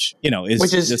business, which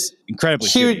is just incredibly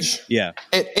huge. Shitty. Yeah.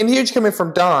 And huge coming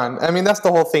from Don. I mean, that's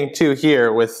the whole thing too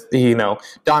here with,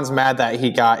 Don's mad that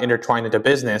he got intertwined into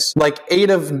business. Like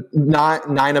 8 of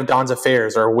 9 of Don's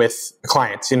affairs are with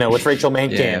clients, with Rachel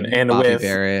Mencken and Bobby with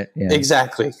Barrett. Yeah.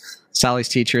 Exactly. Sally's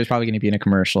teacher is probably going to be in a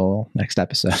commercial next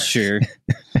episode. Sure.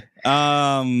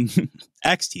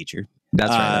 Ex-teacher. That's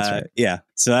right. That's right. Yeah.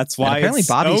 So that's why apparently it's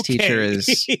Bobby's okay.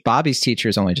 teacher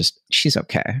is only just, she's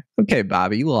okay. Okay,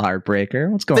 Bobby, you little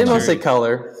heartbreaker. What's going They on? mostly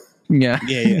color. Yeah.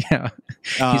 Yeah.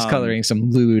 He's coloring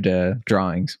some lewd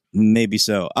drawings. Maybe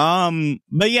so.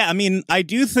 But yeah, I mean, I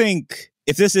do think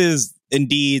if this is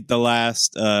indeed the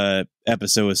last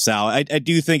episode with Sal, I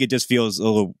do think it just feels a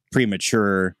little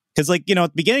premature. Because, like, you know,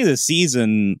 at the beginning of the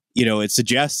season, you know, it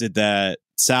suggested that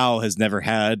Sal has never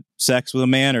had sex with a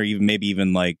man, or even maybe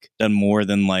even like done more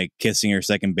than like kissing or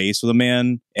second base with a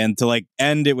man. And to like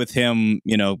end it with him,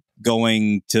 you know,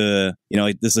 going to, you know,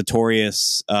 like this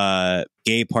notorious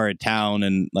gay part of town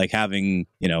and like having,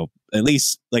 you know, at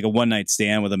least like a one night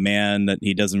stand with a man that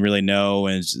he doesn't really know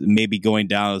and is maybe going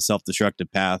down a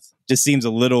self-destructive path just seems a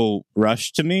little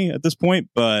rushed to me at this point.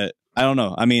 But I don't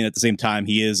know. I mean, at the same time,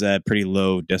 he is at a pretty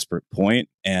low, desperate point.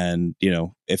 And, you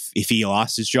know, if he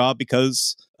lost his job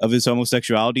because of his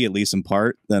homosexuality, at least in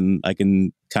part, then I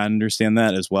can kind of understand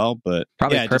that as well. But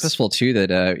probably yeah, purposeful too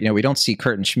that, you know, we don't see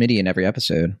Kurt and Schmitty in every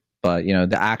episode, but, you know,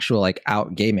 the actual like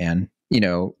out gay man, you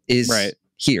know, is right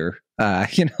here,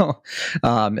 you know,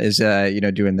 is, you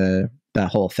know, doing that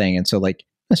whole thing. And so like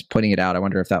just putting it out, I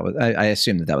wonder if that was, I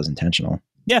assume that was intentional.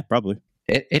 Yeah, probably.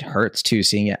 It hurts too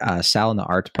seeing Sal in the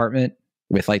art department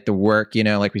with like the work, you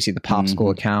know, like we see the popsicle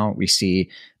account, we see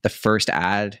the first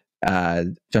ad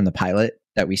from the pilot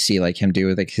that we see like him do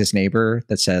with like his neighbor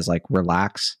that says like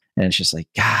relax, and it's just like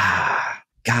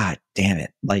God damn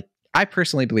it. Like I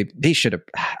personally believe they should have.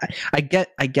 I get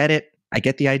it. I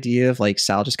get the idea of like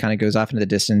Sal just kind of goes off into the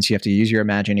distance. You have to use your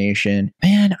imagination.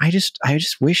 Man, I just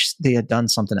wish they had done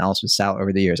something else with Sal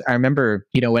over the years. I remember,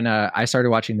 you know, when I started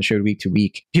watching the show week to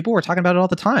week, people were talking about it all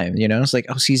the time. You know, it's like,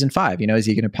 oh, season 5, you know, is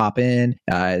he going to pop in?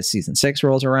 Season 6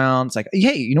 rolls around. It's like,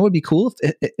 hey, you know, it'd be cool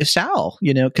if Sal,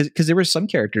 you know, because there were some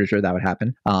characters where that would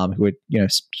happen. Who would, you know,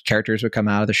 characters would come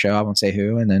out of the show. I won't say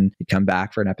who, and then he'd come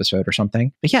back for an episode or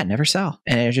something. But yeah, never Sal,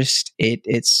 and it's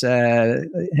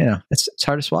you know, it's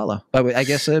hard to swallow. But I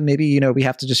guess maybe, you know, we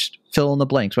have to just fill in the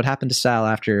blanks. What happened to Sal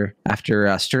after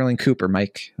Sterling Cooper?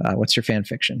 Mike, what's your fan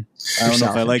fiction? I don't know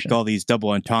if I like all these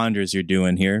double entendres you're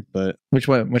doing here, but which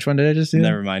one did I just do?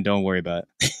 Never mind. Don't worry about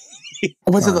it.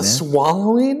 Was it the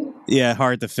swallowing? Yeah,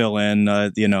 hard to fill in.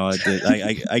 You know, I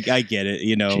get it.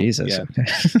 You know, Jesus. Yeah.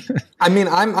 Okay. I mean,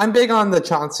 I'm big on the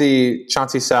Chauncey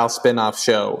Sal spinoff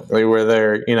show where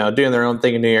they're, you know, doing their own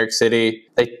thing in New York City.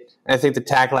 I think the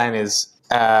tagline is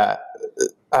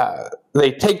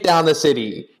they take down the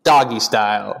city doggy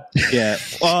style. Yeah.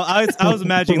 Well, I was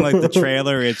imagining like the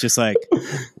trailer. It's just like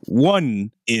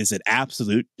one is an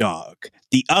absolute dog,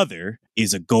 the other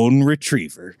is a golden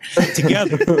retriever.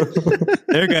 Together,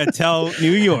 they're gonna tell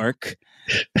New York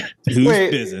whose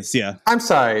business. Yeah. I'm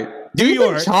sorry. Do you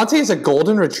think Chauncey is a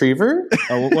golden retriever?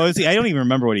 Oh, what was he? I don't even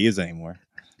remember what he is anymore.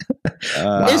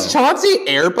 Is Chauncey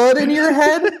Airbud in your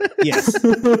head? Yes.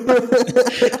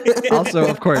 Also,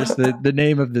 of course, the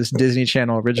name of this Disney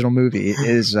Channel original movie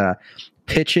is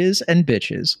Pitches and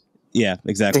Bitches. Yeah,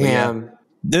 exactly. Damn. Yeah.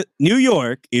 The New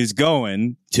York is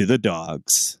going to the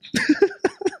dogs.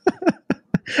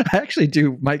 I actually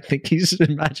do, Mike, think he's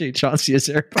imagining Chauncey as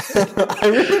Airbud. I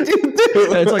really do too.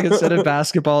 It's like instead of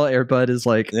basketball, Airbud is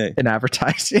like an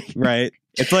advertising. Right.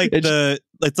 It's like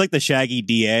the Shaggy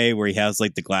DA where he has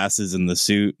like the glasses and the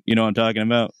suit. You know what I'm talking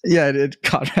about? Yeah,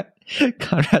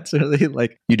 Conrad's really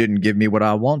like, you didn't give me what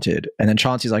I wanted. And then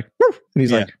Chauncey's like, woo! And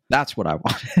he's like, that's what I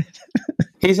wanted.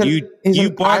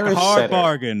 You park a hard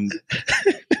bargain.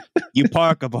 You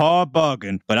park a hard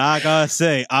bargain, but I gotta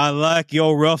say, I like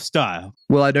your rough style.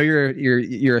 Well, I know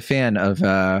you're a fan of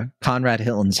Conrad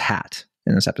Hilton's hat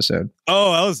in this episode.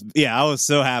 Oh, I was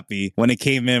so happy when it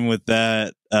came in with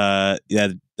that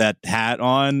hat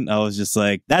on. I was just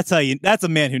like, that's a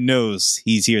man who knows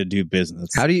he's here to do business.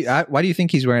 Why do you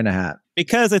think he's wearing a hat?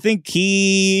 Because I think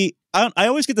I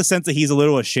always get the sense that he's a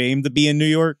little ashamed to be in New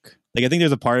York. Like, I think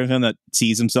there's a part of him that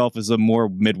sees himself as a more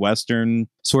Midwestern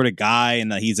sort of guy,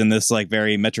 and that he's in this like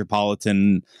very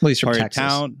metropolitan part of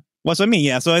town. Well, so I mean,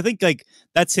 yeah. So I think like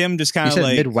that's him just kind of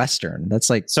like Midwestern. That's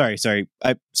like sorry.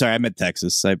 I meant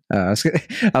Texas. I was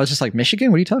just like, Michigan.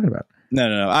 What are you talking about?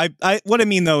 No. I what I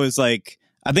mean though is like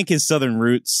I think his Southern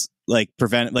roots like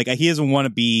prevent like he doesn't want to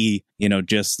be, you know,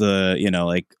 just the, you know,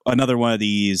 like another one of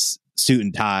these suit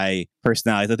and tie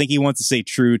personalities. I think he wants to stay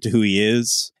true to who he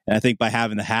is. And I think by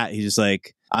having the hat, he's just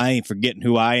like, I ain't forgetting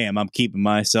who I am. I'm keeping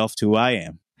myself to who I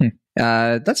am.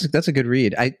 That's a good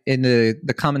read. In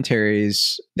the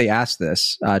commentaries they asked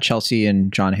this, Chelsea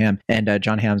and John Hamm, and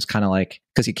John Hamm's kind of like,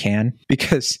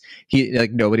 because he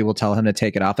like nobody will tell him to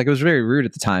take it off. Like, it was very rude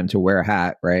at the time to wear a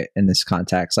hat, right? In this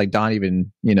context, like Don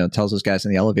even tells those guys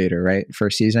in the elevator, right?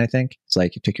 First season, I think it's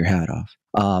like, you took your hat off.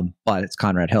 But it's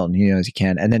Conrad Hilton, he knows he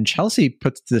can. And then Chelsea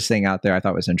puts this thing out there I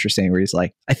thought was interesting, where he's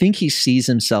like, I think he sees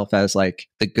himself as like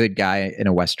the good guy in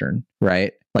a Western,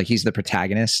 right? Like, he's the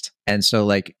protagonist. And so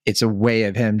like, it's a way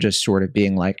of him just sort of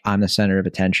being like, I'm the center of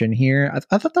attention here.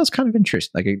 I thought that was kind of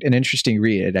interesting, like an interesting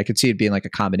read. I could see it being like a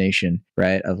combination,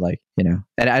 right? Of like,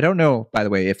 and I don't know, by the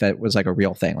way, if that was like a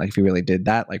real thing, like if he really did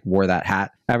that, like wore that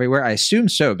hat everywhere. I assume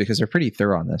so, because they're pretty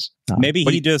thorough on this. Maybe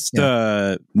he just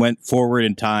went forward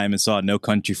in time and saw No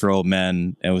Country for Old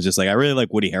Men and was just like, I really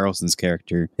like Woody Harrelson's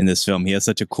character in this film. He has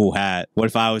such a cool hat. What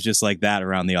if I was just like that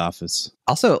around the office?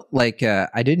 Also, like,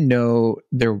 I didn't know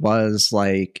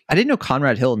I didn't know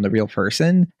Conrad Hilton, the real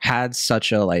person, had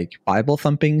such a like Bible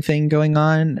thumping thing going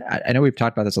on. I know we've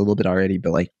talked about this a little bit already,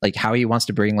 but like how he wants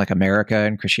to bring like America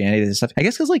and Christianity and stuff. I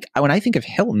guess because like when I think of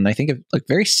Hilton, I think of like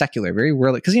very secular, very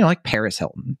worldly, because like Paris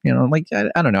Hilton, like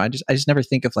I don't know, I just never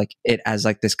think of like it as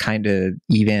like this kind of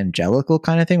evangelical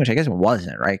kind of thing, which I guess it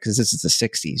wasn't, right? Because this is the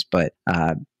 60s. But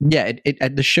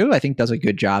the show I think does a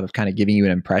good job of kind of giving you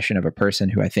an impression of a person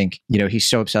who I think he's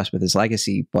so obsessed with his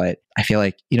legacy, but I feel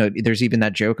like there's even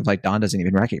that joke of like Don doesn't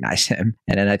even recognize him,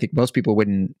 and then I think most people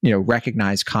wouldn't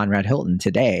recognize Conrad Hilton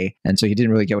today, and so he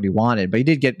didn't really get what he wanted, but he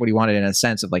did get what he wanted in a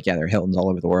sense of like, there are Hiltons all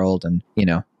over the world, and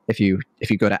if you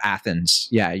go to Athens,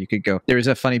 you could go. There's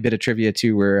a funny bit of trivia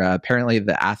too, where apparently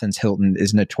the Athens Hilton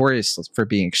is notorious for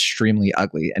being extremely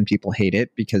ugly, and people hate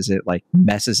it because it like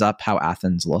messes up how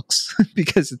Athens looks.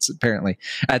 Because it's apparently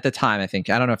at the time, I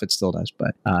don't know if it still does,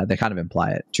 but they kind of imply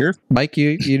it. Sure, Mike,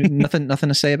 you nothing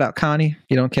to say about Connie?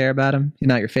 You don't care about him? You're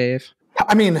not your fave?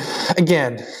 I mean,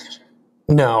 again,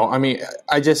 no. I mean,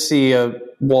 I just see a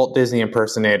Walt Disney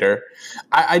impersonator.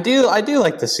 I do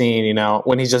like the scene,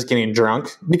 when he's just getting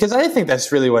drunk, because I think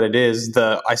that's really what it is.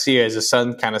 The I see you as a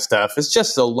son kind of stuff. It's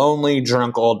just a lonely,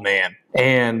 drunk old man.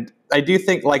 And I do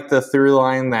think like the through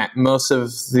line that most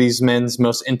of these men's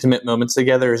most intimate moments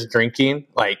together is drinking,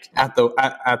 like at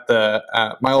the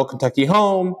my old Kentucky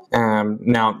home.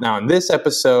 Now in this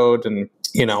episode, and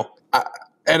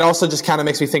it also just kind of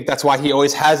makes me think that's why he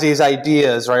always has these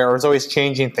ideas, right? Or is always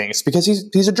changing things, because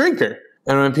he's a drinker.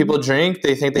 And when people drink,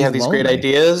 they think they have these great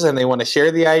ideas and they want to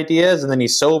share the ideas. And then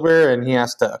he's sober and he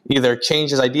has to either change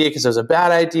his idea because it was a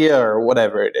bad idea or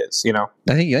whatever it is, I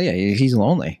think, he's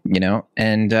lonely,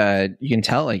 and you can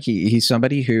tell like he's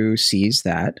somebody who sees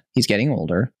that he's getting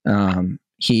older.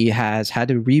 He has had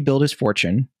to rebuild his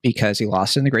fortune because he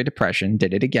lost in the Great Depression,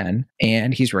 did it again,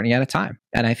 and he's running out of time.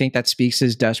 And I think that speaks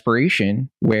his desperation,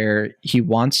 where he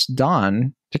wants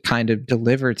Don to kind of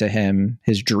deliver to him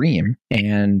his dream.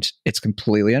 And it's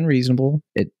completely unreasonable.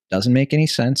 It doesn't make any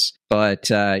sense.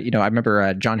 But, I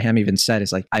remember John Hamm even said,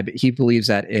 is like, he believes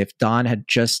that if Don had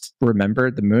just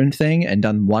remembered the moon thing and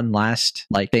done one last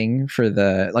like thing for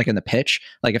the, like in the pitch,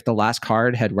 like if the last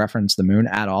card had referenced the moon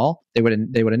at all, they would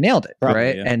have nailed it. Probably,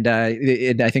 right. Yeah.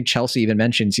 And I think Chelsea even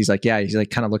mentions, he's like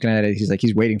kind of looking at it. He's like,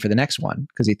 he's waiting for the next one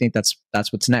because he thinks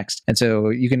that's what's next. And so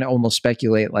you can almost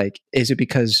speculate, like, is it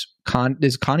because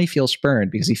does Connie feel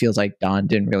spurned because he feels like Don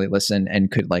didn't really listen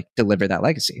and could like deliver that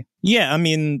legacy? Yeah, I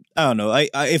mean, I don't know. I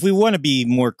if we want to be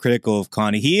more critical of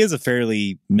Connie, he is a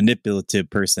fairly manipulative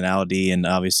personality, and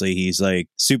obviously he's like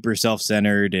super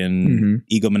self-centered and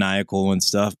egomaniacal and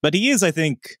stuff. But he is, I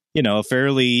think, a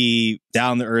fairly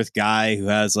down-to-earth guy who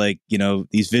has like,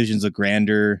 these visions of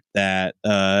grandeur that,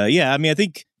 I mean, I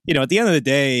think, at the end of the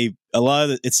day,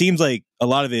 it seems like a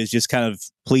lot of it is just kind of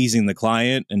pleasing the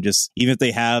client, and just, even if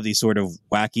they have these sort of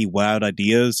wacky, wild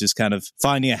ideas, just kind of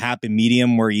finding a happy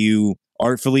medium where you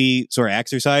artfully sort of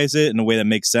exercise it in a way that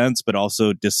makes sense, but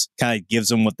also just kind of gives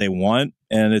them what they want.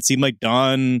 And it seemed like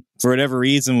Don, for whatever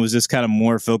reason, was just kind of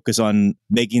more focused on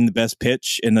making the best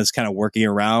pitch and just kind of working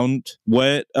around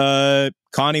what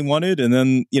Connie wanted, and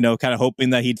then, kind of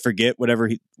hoping that he'd forget whatever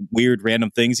weird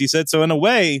random things he said. So in a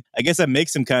way, I guess that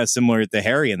makes him kind of similar to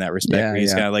Harry in that respect, where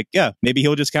he's kind of like, maybe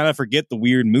he'll just kind of forget the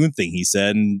weird moon thing he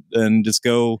said and just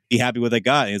go be happy with that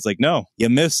guy. And it's like, no, you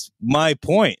missed my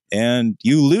point and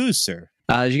you lose, sir.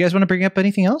 Do you guys want to bring up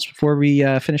anything else before we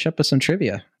finish up with some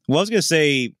trivia? Well, I was going to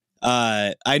say,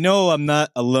 I know I'm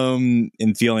not alone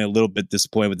in feeling a little bit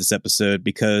disappointed with this episode,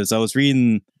 because I was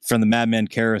reading from the Mad Men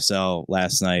Carousel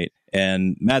last night,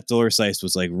 and Matt Dorsey's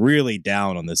was like really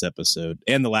down on this episode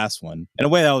and the last one. In a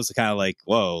way, that was kind of like,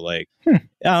 whoa, like, I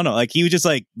don't know. Like, he was just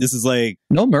like, this is like...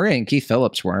 Noel Murray and Keith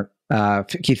Phillips weren't.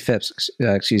 Keith Phipps,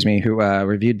 excuse me, who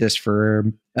reviewed this for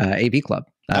AV Club.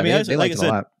 I mean, they liked it a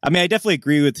lot. I mean, I definitely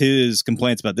agree with his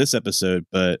complaints about this episode,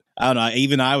 but I don't know.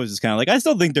 Even I was just kind of like, I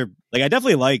still think they're like, I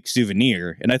definitely like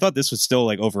Souvenir, and I thought this was still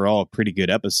like overall a pretty good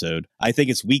episode. I think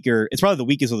it's weaker. It's probably the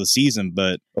weakest of the season,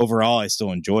 but overall, I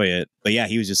still enjoy it. But yeah,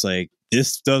 he was just like,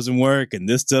 this doesn't work and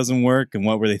this doesn't work, and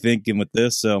what were they thinking with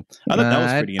this? So I thought that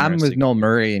was pretty interesting. I'm with Noel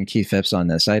Murray and Keith Phipps on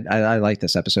this. I like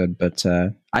this episode, but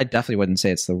I definitely wouldn't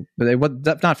say it's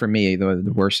not for me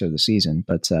the worst of the season.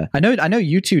 But I know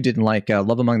you two didn't like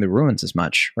Love Among the Ruins as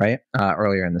much, right?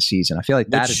 Earlier in the season, I feel like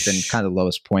that has been kind of the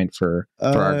lowest point for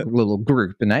our little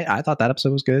group, and I thought that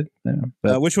episode was good.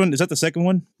 Which one is that? The second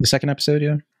one? The second episode,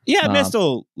 yeah. Yeah, I mean,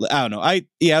 I don't know. I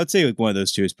would say like one of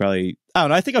those two is probably, I don't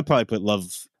know. I think I'd probably put Love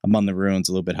Among the Ruins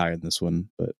a little bit higher than this one.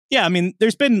 But yeah, I mean,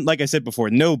 there's been, like I said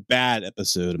before, no bad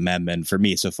episode of Mad Men for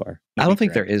me so far. I don't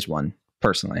think there is one,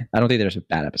 personally. I don't think there's a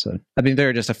bad episode. I mean, there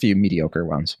are just a few mediocre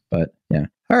ones, but yeah.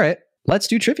 All right, let's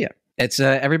do trivia. It's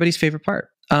everybody's favorite part.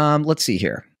 Let's see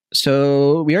here.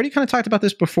 So we already kind of talked about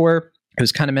this before. It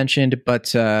was kind of mentioned,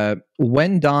 but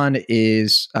when Dawn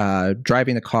is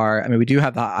driving the car, I mean, we do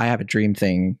have the I Have a Dream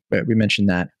thing, but we mentioned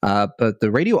that. But the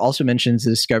radio also mentions the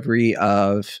discovery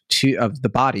of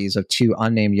the bodies of two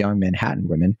unnamed young Manhattan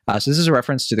women. So this is a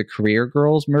reference to the Career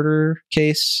Girls murder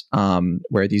case,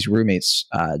 where these roommates,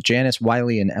 Janice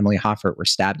Wiley and Emily Hoffert, were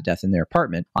stabbed to death in their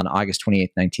apartment on August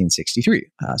 28th, 1963.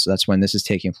 So that's when this is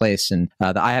taking place. And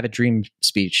the I Have a Dream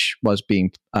speech was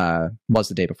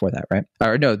the day before that, right?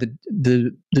 Or no,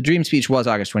 the dream speech was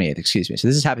August 28th, excuse me. So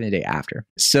this is happening the day after.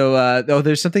 So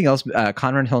there's something else.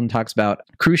 Conrad Hilton talks about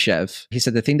Khrushchev. He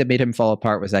said the thing that made him fall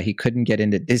apart was that he couldn't get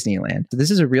into Disneyland. So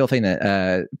this is a real thing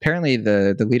that apparently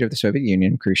the leader of the Soviet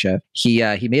Union, Khrushchev,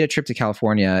 he made a trip to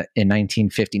California in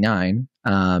 1959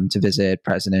 to visit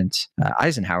President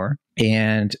Eisenhower.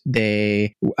 And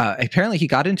they apparently he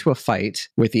got into a fight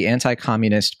with the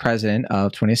anti-communist president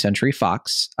of 20th Century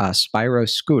Fox,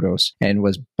 Spiros Skouros, and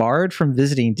was barred from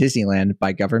visiting Disneyland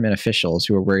by government officials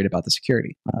who were worried about the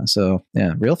security. So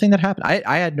yeah, real thing that happened.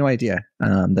 I had no idea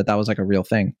that was like a real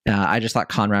thing. I just thought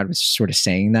Conrad was sort of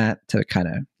saying that to kind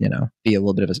of, be a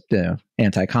little bit of a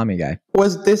anti-commie guy.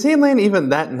 Was Disneyland even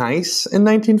that nice in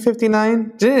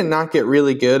 1959? Did it not get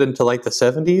really good until like the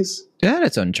 70s? It had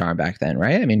its own charm back then,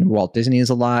 right? I mean, Walt Disney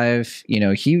is alive.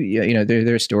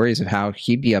 There are stories of how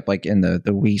he'd be up like in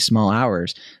the wee small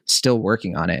hours still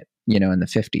working on it, in the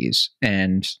 50s.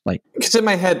 And like, because in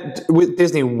my head,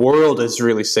 Disney World is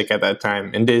really sick at that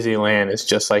time, and Disneyland is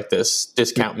just like this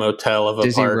discount motel of a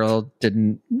Disney park. World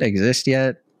didn't exist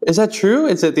yet. Is that true?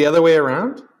 Is it the other way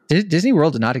around? Disney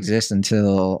World did not exist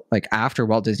until like after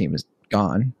Walt Disney was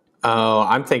gone. Oh,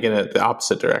 I'm thinking it the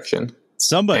opposite direction.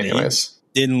 Somebody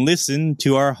didn't listen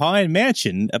to our Haunted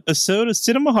Mansion episode of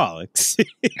Cinemaholics.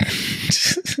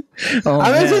 I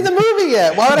haven't seen the movie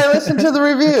yet. Why would I listen to the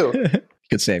review?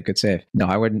 Good save. No,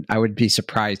 I wouldn't. I would be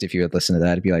surprised if you would listen to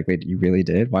that. I'd be like, wait, you really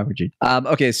did? Why would you?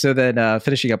 Okay, so then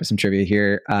finishing up with some trivia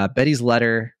here. Betty's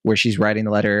letter, where she's writing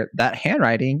the letter, that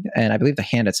handwriting, and I believe the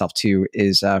hand itself too,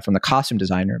 is from the costume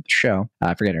designer of the show.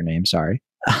 I forget her name. Sorry.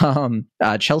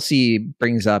 Chelsea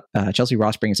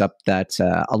Ross brings up that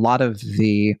a lot of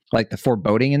the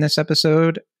foreboding in this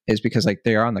episode is because like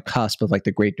they are on the cusp of like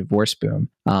the great divorce boom.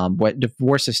 What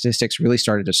divorce statistics really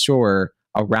started to soar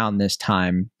around this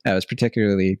time. It was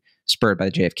particularly spurred by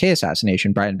the JFK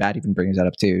assassination. Brian Batt even brings that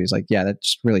up too. He's like, yeah, that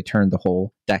just really turned the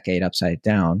whole decade upside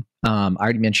down. I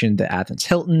already mentioned the Athens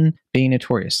Hilton being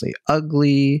notoriously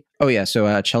ugly. Oh yeah,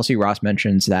 so Chelsea Ross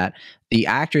mentions that the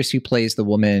actress who plays the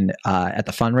woman at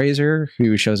the fundraiser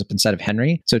who shows up instead of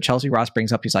Henry. So Chelsea Ross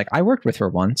brings up, he's like, I worked with her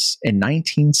once in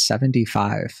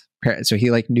 1975. So he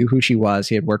like knew who she was.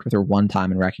 He had worked with her one time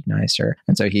and recognized her.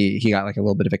 And so he got like a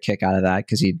little bit of a kick out of that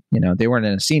because they weren't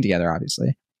in a scene together,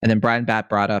 obviously. And then Brian Batt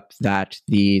brought up that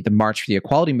the March for the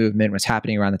Equality movement was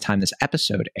happening around the time this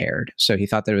episode aired. So he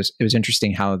thought that it was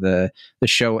interesting how the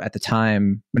show at the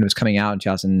time when it was coming out in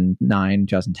 2009,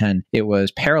 2010, it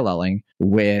was paralleling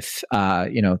with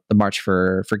the March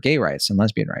for gay rights and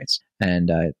lesbian rights.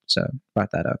 And so brought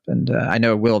that up. And I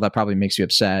know, Will, that probably makes you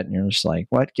upset. And you're just like,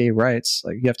 what? Gay rights?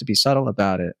 Like, you have to be subtle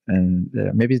about it. And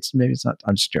maybe it's not.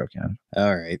 I'm just joking.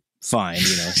 All right, fine.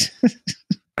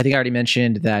 I think I already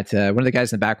mentioned that one of the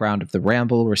guys in the background of The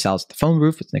Ramble where Sal's at the phone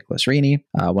booth with Nicholas Rainey,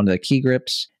 one of the key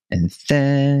grips. And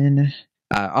then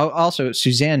also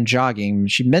Suzanne jogging.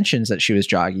 She mentions that she was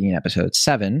jogging in episode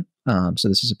 7. So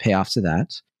this is a payoff to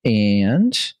that.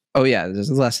 And, oh yeah, there's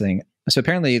the last thing. So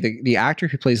apparently the actor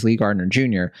who plays Lee Gardner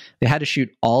Jr., they had to shoot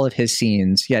all of his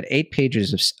scenes. He had 8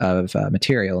 pages of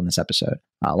material in this episode,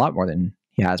 a lot more than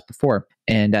he he has before.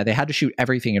 And they had to shoot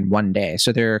everything in one day.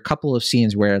 So there are a couple of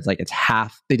scenes where it's like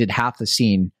they did half the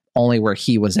scene only where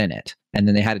he was in it. And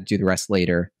then they had to do the rest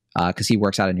later because he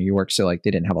works out in New York. So like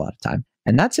they didn't have a lot of time.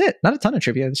 And that's it. Not a ton of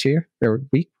trivia this year.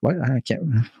 What? I can't.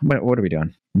 What are we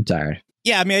doing? I'm tired.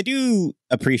 Yeah, I mean, I do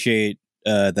appreciate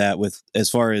that with as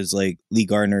far as like Lee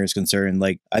Gardner is concerned.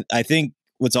 Like, I think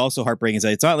what's also heartbreaking is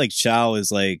that it's not like Chow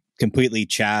is like completely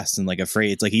chaste and like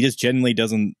afraid. It's like he just genuinely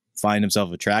doesn't find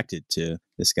himself attracted to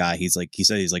this guy. He's like, he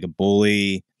said he's like a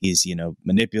bully. He's,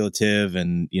 manipulative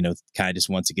and, kind of just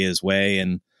wants to get his way.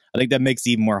 And I think that makes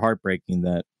it even more heartbreaking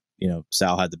that,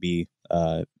 Sal had to be,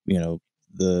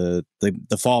 the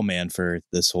fall man for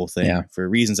this whole thing for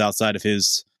reasons outside of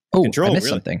his control. I missed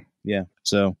really. something. Yeah.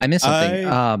 So I missed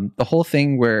something. The whole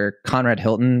thing where Conrad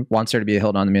Hilton wants her to be a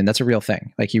Hilton on the moon, that's a real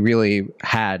thing. Like he really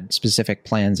had specific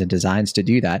plans and designs to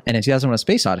do that. And if you guys want a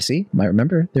Space Odyssey, you might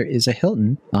remember there is a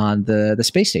Hilton on the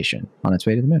space station on its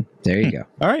way to the moon. There you go.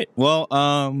 All right. Well,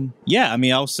 yeah, I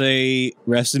mean, I'll say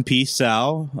rest in peace,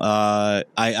 Sal.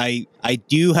 I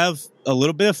do have a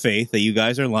little bit of faith that you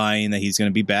guys are lying, that he's going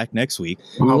to be back next week.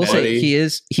 We will say he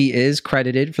is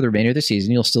credited for the remainder of the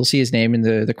season. You'll still see his name in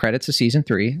the credits of season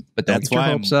 3, but don't get your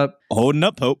hopes up. Holding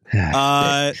up hope.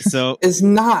 So it's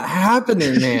not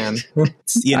happening, man.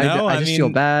 I just feel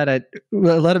bad.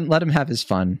 Let him have his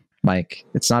fun, Mike.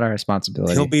 It's not our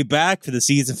responsibility. He'll be back for the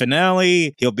season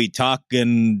finale. He'll be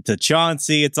talking to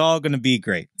Chauncey. It's all going to be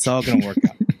great. It's all going to work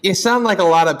out. You sound like a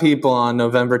lot of people on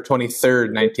November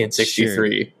 23rd,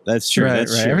 1963. Sure. That's true. Right,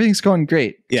 That's right. true. Everything's going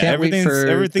great. Yeah,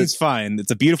 everything's fine. It's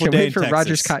a beautiful day in for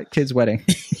Texas. Roger's kid's wedding.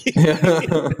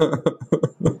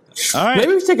 All right.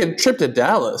 Maybe we should take a trip to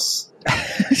Dallas.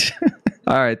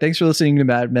 All right. Thanks for listening to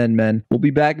Mad Men. We'll be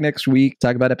back next week.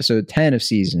 Talk about episode 10 of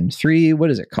season 3.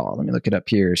 What is it called? Let me look it up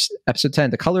here. Episode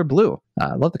 10, The Color Blue.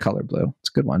 I love The Color Blue. It's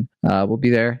a good one. We'll be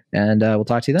there and we'll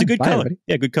talk to you then. It's a good Bye, color. everybody.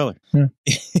 Yeah, good color. Yeah.